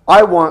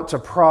 I want to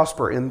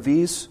prosper in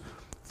these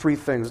 3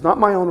 things. Not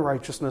my own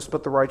righteousness,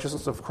 but the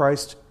righteousness of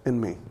Christ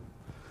in me.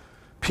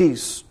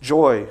 Peace,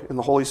 joy in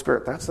the Holy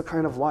Spirit. That's the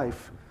kind of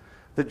life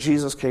that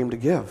Jesus came to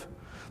give.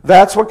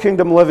 That's what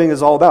kingdom living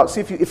is all about.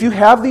 See, if you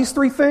have these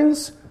 3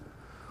 things,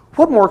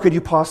 what more could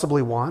you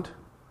possibly want?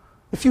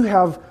 If you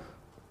have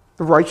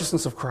the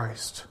righteousness of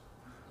Christ,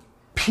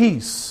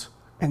 peace,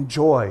 and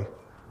joy,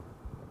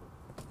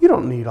 you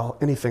don't need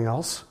anything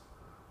else.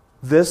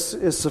 This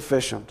is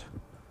sufficient.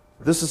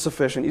 This is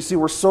sufficient. You see,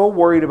 we're so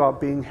worried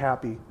about being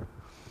happy.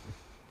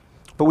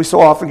 But we so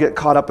often get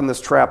caught up in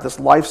this trap, this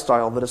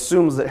lifestyle that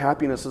assumes that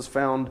happiness is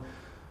found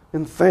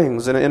in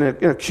things, in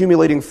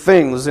accumulating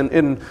things,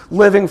 in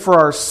living for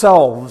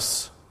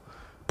ourselves,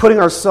 putting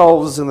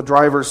ourselves in the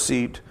driver's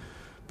seat.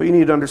 But you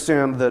need to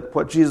understand that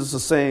what Jesus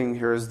is saying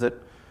here is that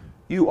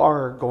you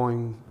are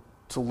going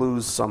to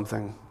lose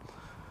something.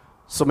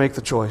 So make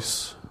the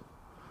choice.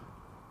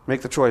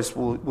 Make the choice.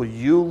 Will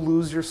you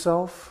lose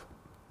yourself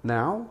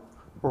now?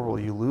 or will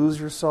you lose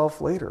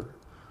yourself later?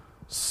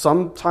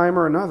 Sometime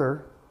or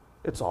another,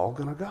 it's all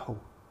going to go.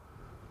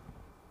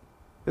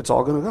 It's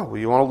all going to go.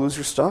 You want to lose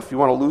your stuff? You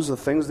want to lose the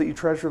things that you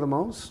treasure the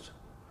most?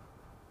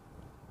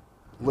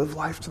 Live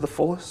life to the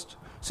fullest?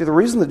 See, the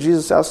reason that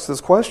Jesus asks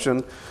this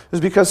question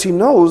is because he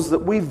knows that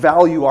we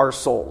value our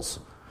souls.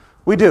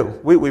 We do.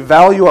 We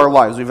value our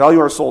lives. We value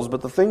our souls.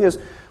 But the thing is,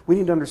 we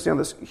need to understand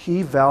this.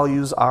 He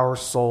values our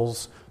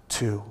souls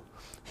too.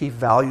 He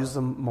values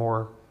them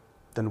more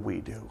than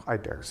we do, I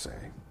dare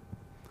say.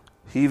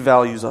 He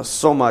values us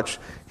so much,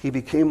 he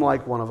became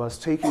like one of us,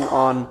 taking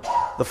on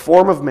the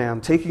form of man,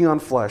 taking on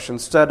flesh,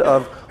 instead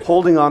of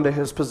holding on to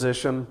his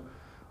position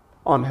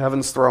on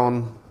heaven's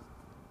throne.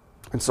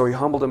 And so he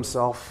humbled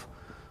himself,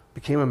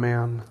 became a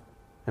man,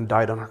 and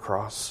died on a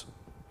cross.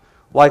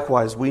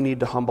 Likewise, we need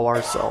to humble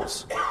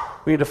ourselves.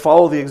 We need to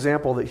follow the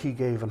example that he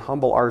gave and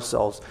humble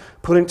ourselves,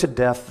 putting to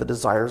death the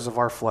desires of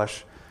our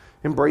flesh,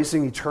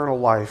 embracing eternal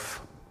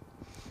life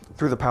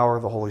through the power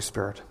of the Holy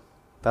Spirit.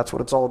 That's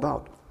what it's all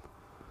about.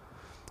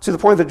 See, the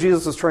point that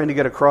Jesus is trying to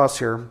get across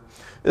here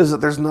is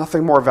that there's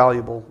nothing more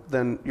valuable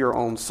than your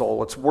own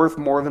soul. It's worth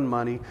more than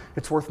money.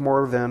 It's worth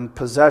more than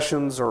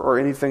possessions or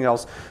anything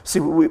else. See,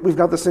 we've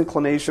got this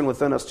inclination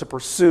within us to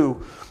pursue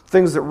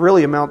things that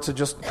really amount to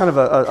just kind of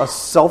a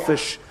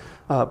selfish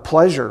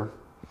pleasure.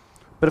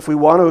 But if we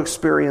want to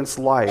experience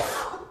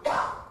life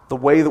the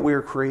way that we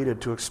are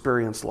created to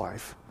experience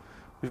life,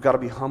 we've got to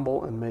be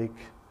humble and make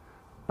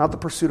not the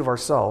pursuit of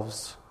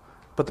ourselves,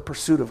 but the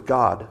pursuit of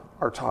God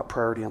our top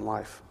priority in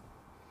life.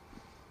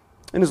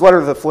 In his letter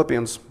to the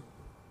Philippians,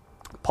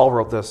 Paul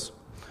wrote this.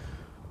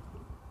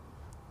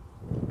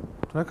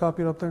 Did I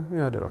copy it up there?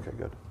 Yeah, I did. Okay,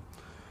 good.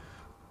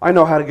 I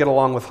know how to get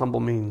along with humble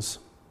means,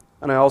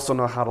 and I also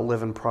know how to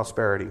live in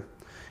prosperity.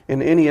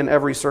 In any and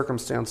every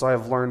circumstance, I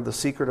have learned the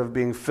secret of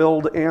being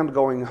filled and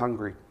going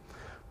hungry,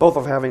 both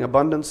of having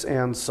abundance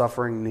and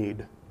suffering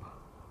need.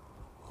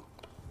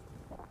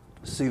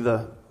 See,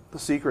 the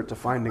secret to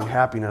finding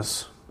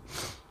happiness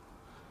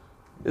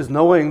is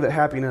knowing that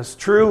happiness,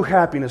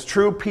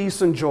 true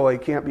peace and joy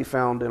can't be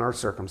found in our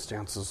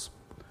circumstances.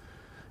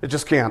 It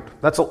just can't.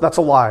 That's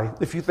a lie.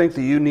 If you think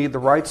that you need the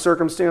right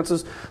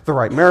circumstances, the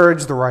right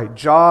marriage, the right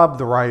job,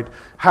 the right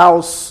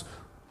house,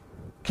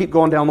 keep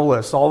going down the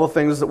list, all the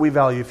things that we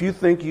value. If you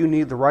think you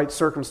need the right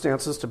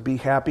circumstances to be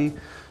happy,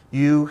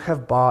 you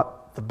have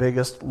bought the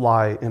biggest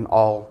lie in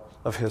all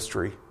of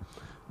history.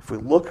 If we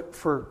look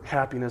for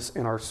happiness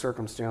in our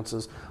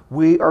circumstances,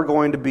 we are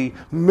going to be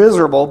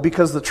miserable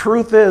because the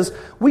truth is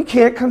we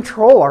can't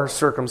control our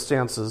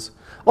circumstances.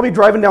 I'll be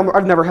driving down,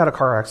 I've never had a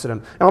car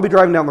accident, and I'll be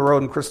driving down the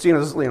road and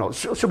Christina's,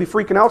 she'll be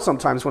freaking out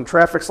sometimes when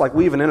traffic's like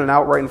weaving in and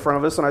out right in front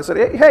of us, and I said,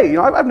 hey,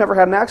 I've never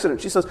had an accident.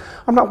 She says,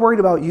 I'm not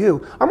worried about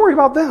you. I'm worried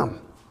about them.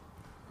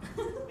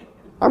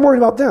 I'm worried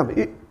about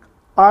them.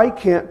 I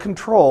can't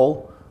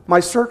control my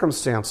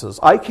circumstances.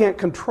 I can't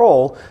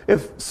control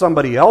if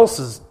somebody else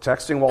is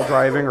texting while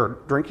driving or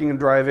drinking and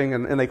driving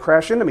and they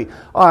crash into me.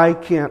 I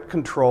can't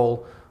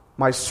control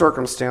my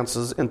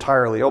circumstances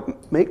entirely. Oh,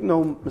 make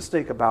no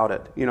mistake about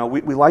it.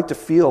 We like to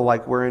feel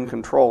like we're in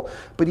control,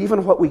 but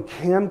even what we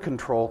can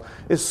control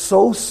is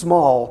so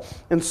small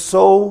and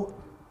so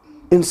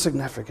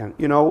insignificant.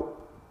 No,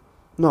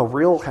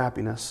 real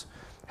happiness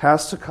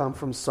has to come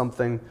from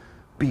something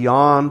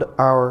beyond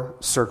our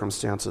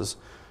circumstances.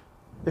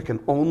 It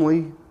can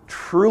only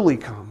truly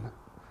come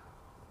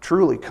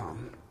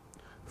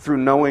through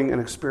knowing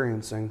and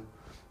experiencing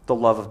the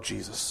love of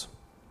Jesus.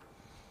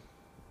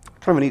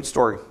 Kind of a neat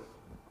story.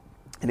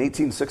 In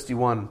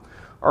 1861,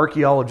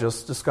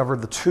 archaeologists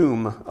discovered the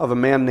tomb of a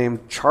man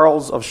named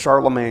Charles of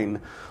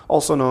Charlemagne,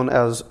 also known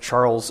as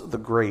Charles the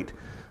Great.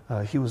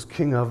 He was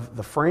king of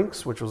the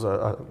Franks, which was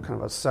a kind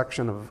of a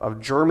section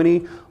of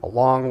Germany a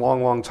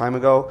long time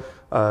ago.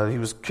 He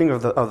was king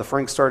of the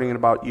Franks starting in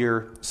about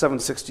year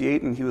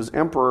 768, and he was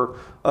emperor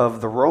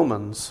of the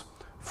Romans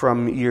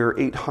from year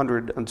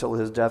 800 until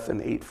his death in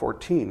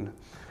 814.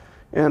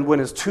 And when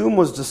his tomb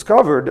was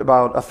discovered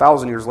about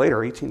 1,000 years later,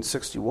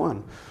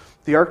 1861,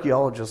 the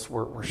archaeologists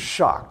were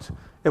shocked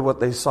at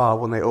what they saw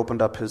when they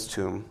opened up his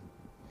tomb.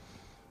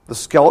 The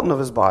skeleton of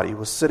his body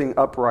was sitting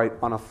upright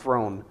on a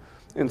throne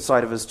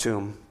inside of his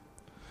tomb,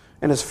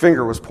 and his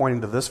finger was pointing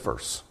to this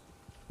verse,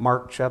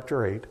 Mark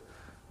chapter 8,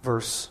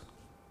 verse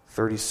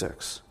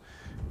 36.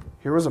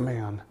 Here was a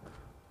man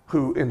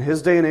who, in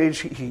his day and age,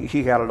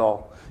 he had it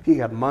all. He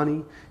had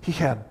money, he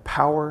had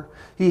power,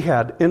 he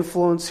had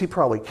influence, he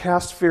probably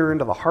cast fear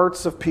into the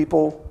hearts of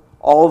people,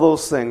 all of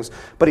those things,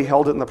 but he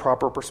held it in the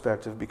proper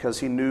perspective because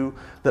he knew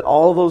that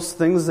all of those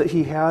things that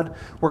he had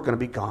were going to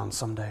be gone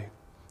someday.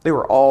 They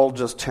were all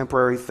just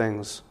temporary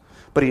things,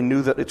 but he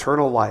knew that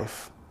eternal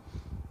life,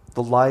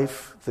 the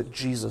life that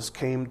Jesus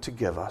came to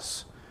give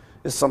us,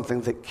 is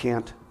something that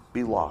can't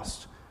be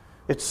lost.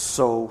 It's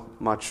so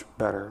much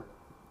better.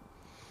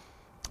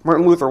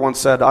 Martin Luther once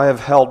said, I have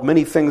held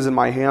many things in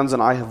my hands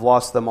and I have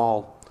lost them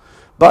all.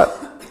 But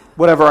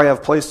whatever I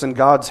have placed in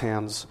God's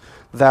hands,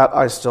 that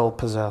I still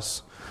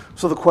possess.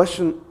 So the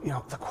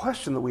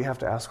question that we have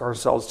to ask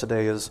ourselves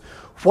today is,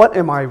 what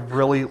am I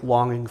really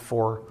longing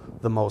for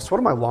the most? What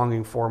am I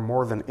longing for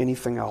more than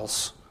anything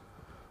else?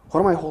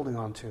 What am I holding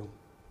on to?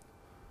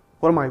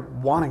 What am I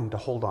wanting to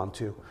hold on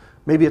to?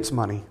 Maybe it's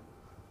money.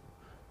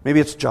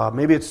 Maybe it's job.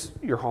 Maybe it's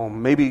your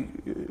home. Maybe,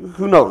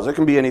 who knows? It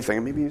can be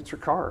anything. Maybe it's your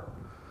car.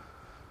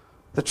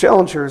 The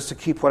challenge here is to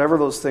keep whatever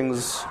those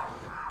things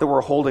that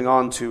we're holding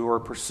on to or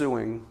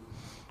pursuing,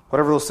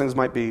 whatever those things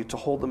might be, to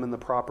hold them in the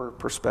proper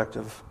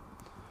perspective,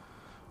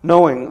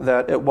 knowing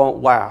that it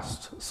won't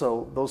last.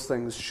 So those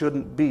things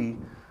shouldn't be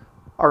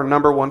our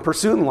number one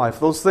pursuit in life.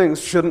 Those things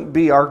shouldn't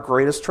be our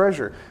greatest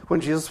treasure. When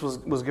Jesus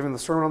was giving the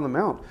Sermon on the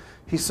Mount,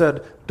 he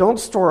said, don't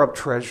store up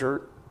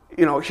treasure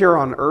here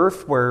on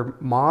earth where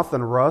moth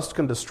and rust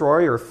can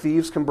destroy or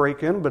thieves can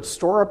break in, but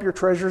store up your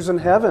treasures in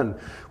heaven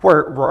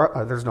where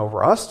there's no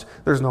rust,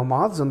 there's no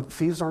moths, and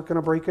thieves aren't going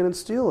to break in and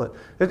steal it.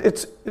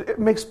 It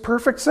makes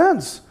perfect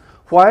sense.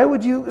 Why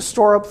would you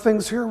store up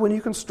things here when you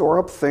can store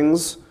up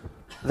things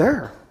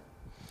there?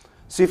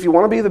 See, if you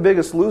want to be the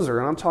biggest loser,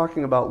 and I'm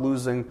talking about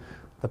losing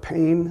the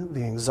pain,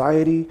 the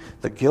anxiety,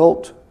 the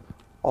guilt,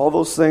 all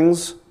those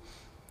things,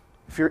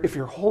 if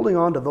you're holding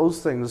on to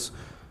those things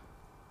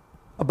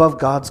above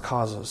God's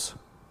causes,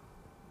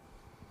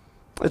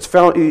 it's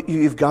found.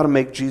 You've got to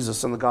make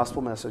Jesus and the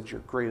gospel message your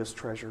greatest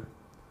treasure.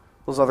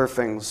 Those other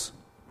things,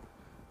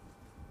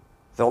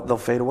 they'll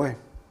fade away.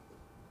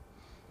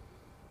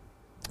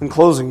 In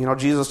closing,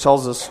 Jesus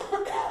tells us,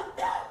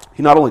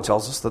 he not only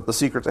tells us that the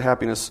secret to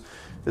happiness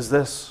is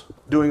this,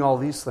 doing all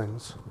these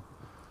things,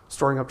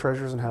 storing up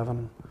treasures in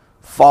heaven,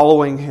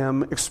 following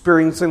him,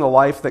 experiencing the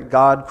life that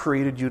God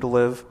created you to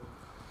live,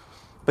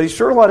 but he's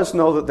sure to let us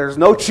know that there's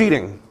no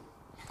cheating.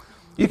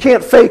 You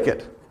can't fake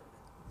it.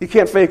 You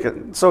can't fake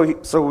it.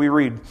 So we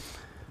read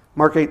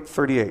Mark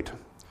 8:38.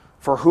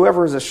 For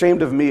whoever is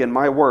ashamed of me and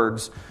my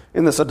words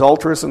in this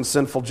adulterous and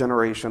sinful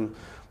generation,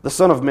 the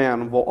Son of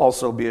Man will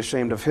also be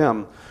ashamed of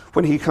him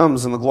when he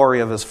comes in the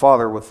glory of his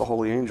Father with the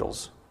holy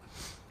angels.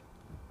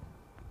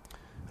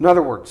 In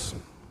other words,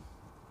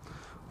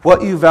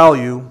 what you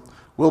value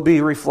will be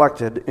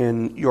reflected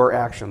in your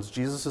actions.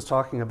 Jesus is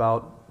talking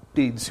about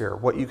deeds here,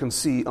 what you can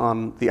see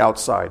on the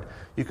outside.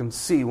 You can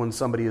see when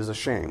somebody is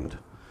ashamed.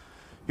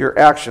 Your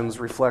actions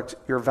reflect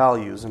your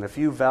values. And if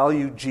you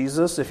value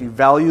Jesus, if you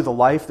value the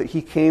life that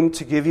he came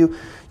to give you,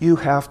 you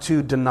have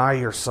to deny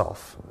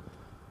yourself.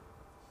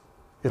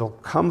 It'll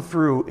come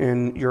through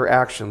in your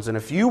actions. And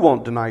if you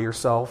won't deny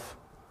yourself,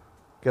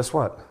 guess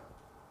what?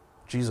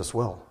 Jesus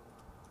will.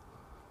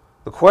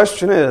 The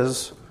question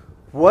is,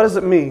 what does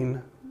it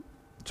mean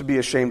to be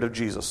ashamed of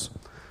Jesus?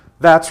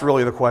 That's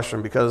really the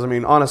question, because,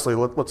 honestly,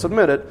 let's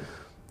admit it,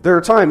 there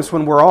are times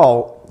when we're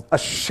all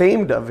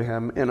ashamed of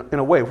him in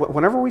a way.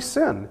 Whenever we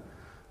sin,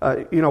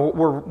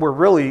 we're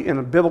really, in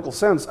a biblical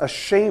sense,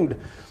 ashamed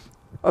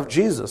of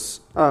Jesus.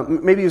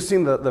 Maybe you've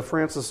seen the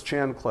Francis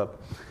Chan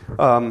clip,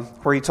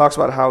 where he talks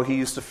about how he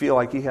used to feel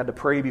like he had to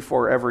pray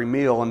before every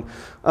meal,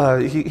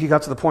 and he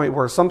got to the point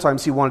where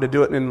sometimes he wanted to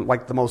do it in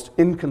the most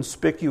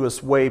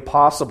inconspicuous way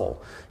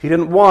possible. He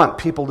didn't want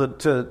people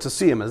to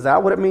see him. Is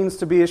that what it means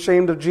to be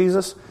ashamed of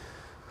Jesus?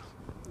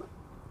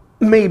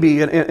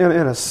 Maybe in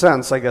a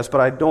sense, I guess,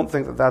 but I don't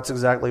think that that's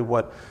exactly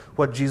what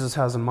Jesus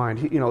has in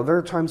mind. There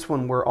are times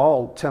when we're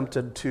all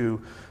tempted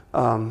to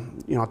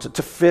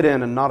fit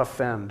in and not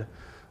offend.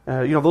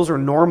 Those are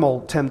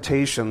normal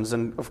temptations,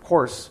 and of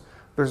course,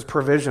 there's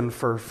provision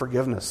for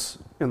forgiveness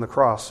in the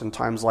cross in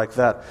times like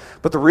that.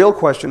 But the real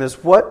question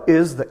is, what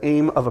is the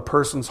aim of a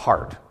person's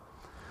heart?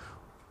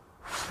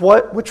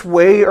 Which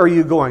way are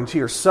you going, to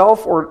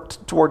yourself or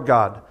toward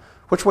God?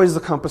 Which way is the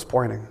compass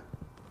pointing?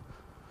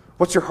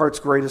 What's your heart's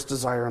greatest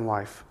desire in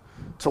life?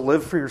 To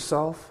live for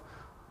yourself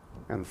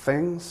and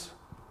things,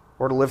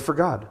 or to live for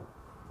God?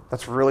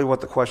 That's really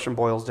what the question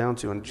boils down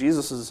to. And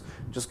Jesus is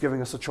just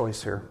giving us a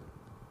choice here.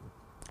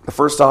 The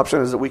first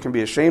option is that we can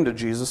be ashamed of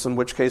Jesus, in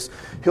which case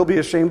he'll be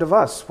ashamed of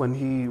us when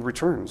he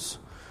returns.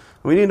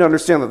 We need to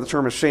understand that the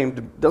term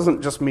ashamed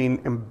doesn't just mean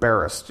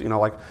embarrassed,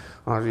 the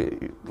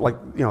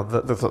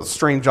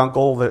strange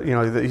uncle that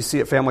you see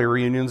at family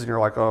reunions and you're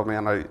like, oh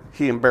man,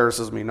 he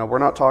embarrasses me. No, we're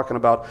not talking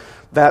about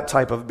that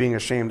type of being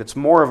ashamed. It's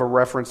more of a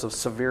reference of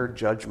severe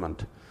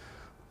judgment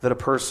that a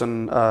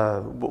person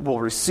will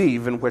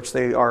receive, in which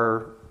they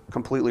are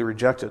completely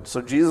rejected.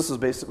 So Jesus is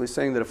basically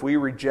saying that if we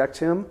reject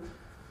him,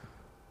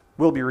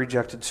 we'll be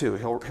rejected too.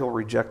 He'll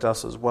reject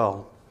us as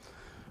well.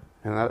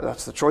 And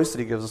that's the choice that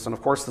he gives us. And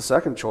of course, the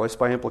second choice,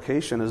 by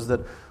implication, is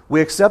that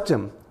we accept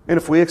him. And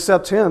if we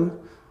accept him,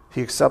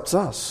 he accepts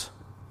us.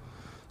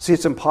 See,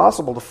 it's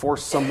impossible to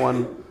force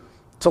someone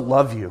to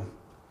love you.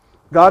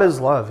 God is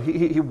love.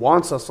 He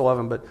wants us to love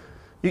him, but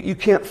you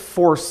can't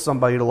force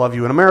somebody to love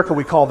you. In America,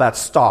 we call that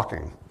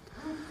stalking.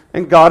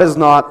 And God is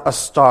not a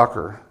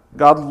stalker.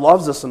 God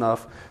loves us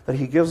enough that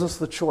he gives us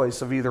the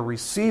choice of either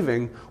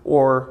receiving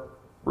or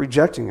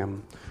rejecting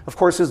him. Of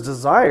course, his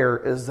desire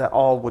is that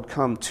all would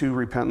come to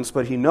repentance,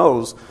 but he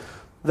knows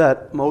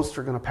that most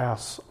are going to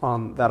pass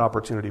on that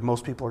opportunity.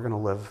 Most people are going to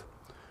live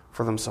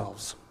for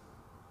themselves.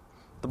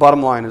 The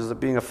bottom line is that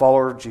being a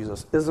follower of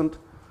Jesus isn't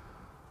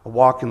a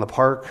walk in the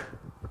park.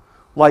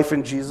 Life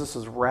in Jesus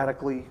is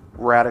radically,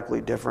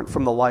 radically different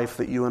from the life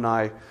that you and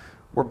I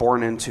were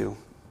born into.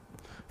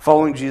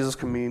 Following Jesus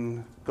can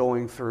mean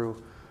going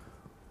through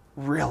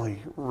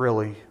really,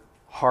 really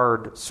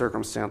hard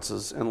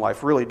circumstances in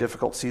life, really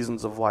difficult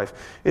seasons of life.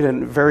 It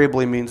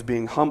invariably means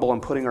being humble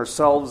and putting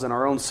ourselves and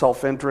our own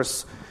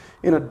self-interests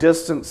in a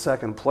distant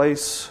second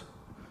place,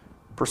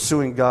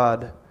 pursuing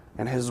God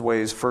and His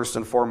ways first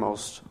and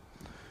foremost.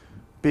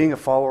 Being a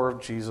follower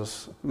of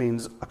Jesus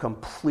means a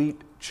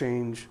complete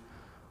change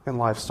in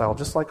lifestyle,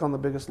 just like on The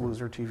Biggest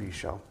Loser TV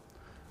show.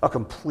 A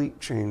complete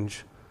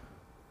change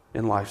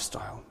in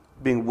lifestyle.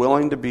 Being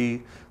willing to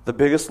be the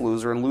biggest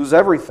loser and lose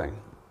everything,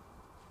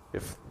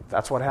 if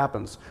that's what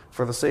happens,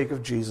 for the sake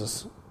of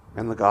Jesus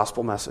and the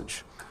gospel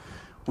message.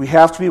 We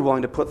have to be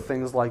willing to put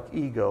things like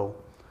ego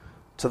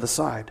to the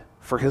side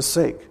for His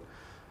sake.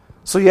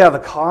 So yeah, the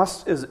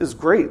cost is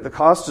great. The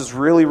cost is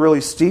really,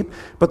 really steep,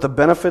 but the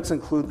benefits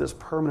include this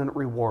permanent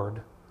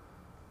reward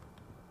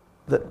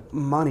that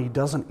money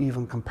doesn't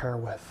even compare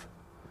with.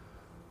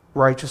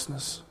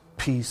 Righteousness,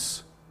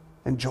 peace,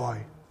 and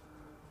joy.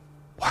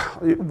 Wow,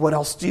 what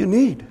else do you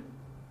need?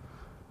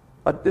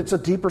 It's a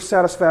deeper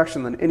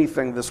satisfaction than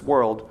anything this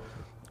world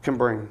can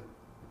bring.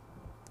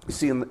 You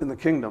see, in the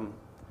kingdom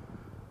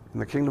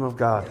of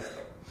God,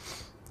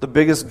 the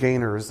biggest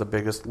gainer is the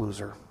biggest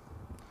loser.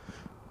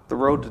 The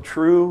road to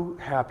true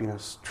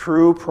happiness,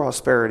 true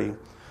prosperity,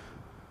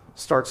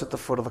 starts at the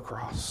foot of the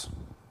cross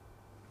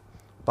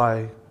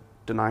by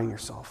denying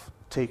yourself,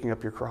 taking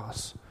up your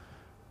cross,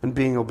 and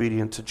being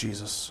obedient to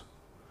Jesus.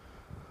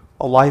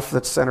 A life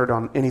that's centered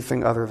on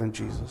anything other than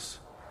Jesus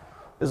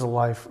is a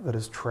life that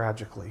is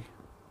tragically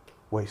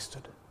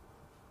wasted.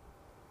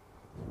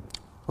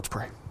 Let's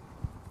pray.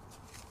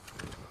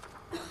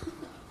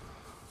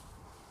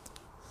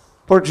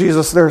 Lord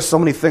Jesus, there are so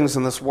many things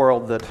in this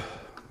world that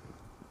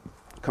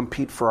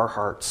compete for our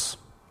hearts.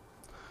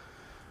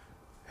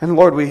 And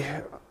Lord, we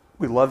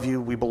love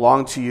you, we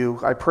belong to you.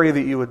 I pray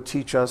that you would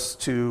teach us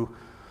to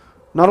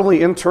not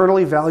only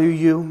internally value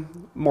you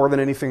more than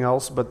anything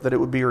else, but that it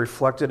would be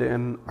reflected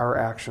in our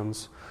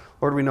actions.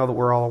 Lord, we know that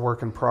we're all a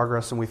work in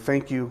progress, and we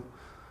thank you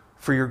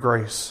for your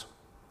grace,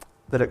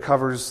 that it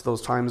covers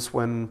those times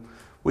when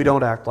we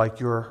don't act like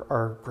you're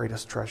our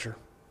greatest treasure.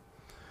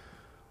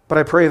 But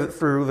I pray that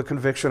through the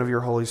conviction of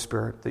your Holy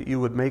Spirit, that you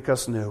would make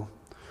us new,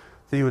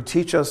 that you would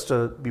teach us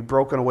to be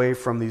broken away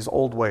from these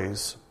old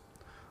ways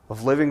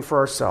of living for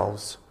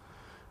ourselves,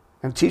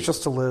 and teach us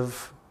to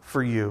live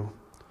for you,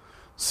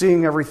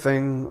 seeing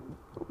everything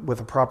with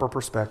a proper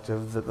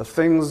perspective, that the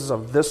things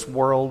of this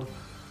world,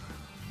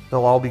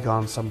 they'll all be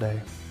gone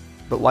someday,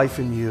 but life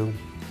in you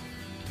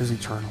is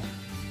eternal.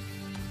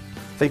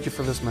 Thank you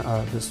for this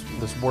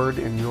word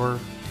in your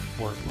word,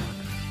 Lord.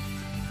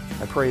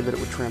 I pray that it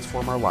would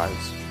transform our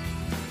lives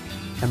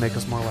and make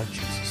us more like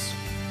Jesus.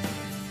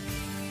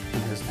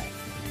 In His name.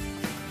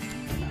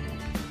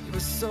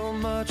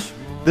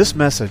 This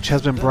message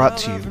has been brought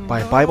to you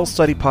by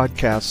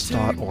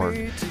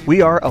BibleStudyPodcasts.org.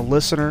 We are a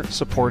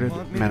listener-supported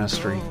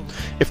ministry.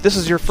 If this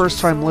is your first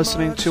time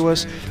listening to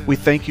us, we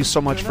thank you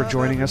so much for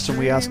joining us, and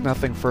we ask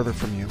nothing further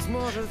from you.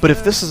 But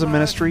if this is a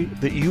ministry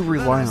that you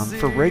rely on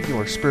for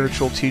regular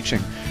spiritual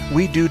teaching,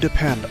 we do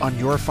depend on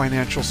your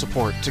financial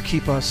support to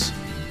keep us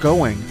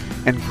going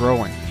and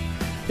growing.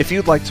 If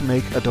you'd like to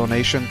make a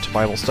donation to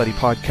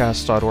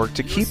BibleStudyPodcasts.org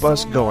to keep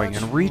us going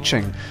and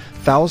reaching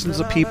thousands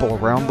of people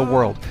around the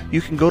world,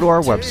 you can go to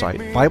our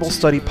website,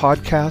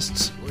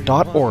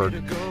 BibleStudyPodcasts.org,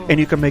 and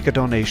you can make a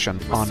donation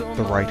on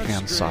the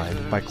right-hand side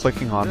by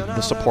clicking on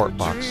the support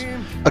box.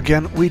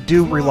 Again, we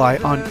do rely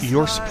on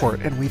your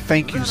support, and we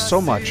thank you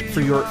so much for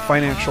your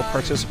financial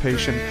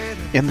participation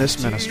in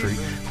this ministry,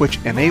 which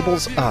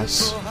enables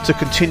us to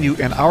continue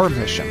in our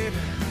mission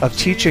of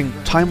teaching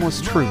timeless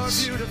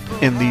truths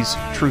in these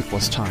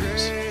truthless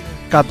times.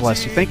 God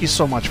bless you. Thank you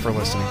so much for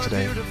listening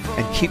today,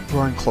 and keep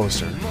growing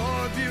closer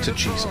to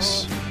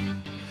Jesus.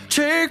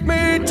 Take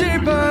me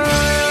deeper.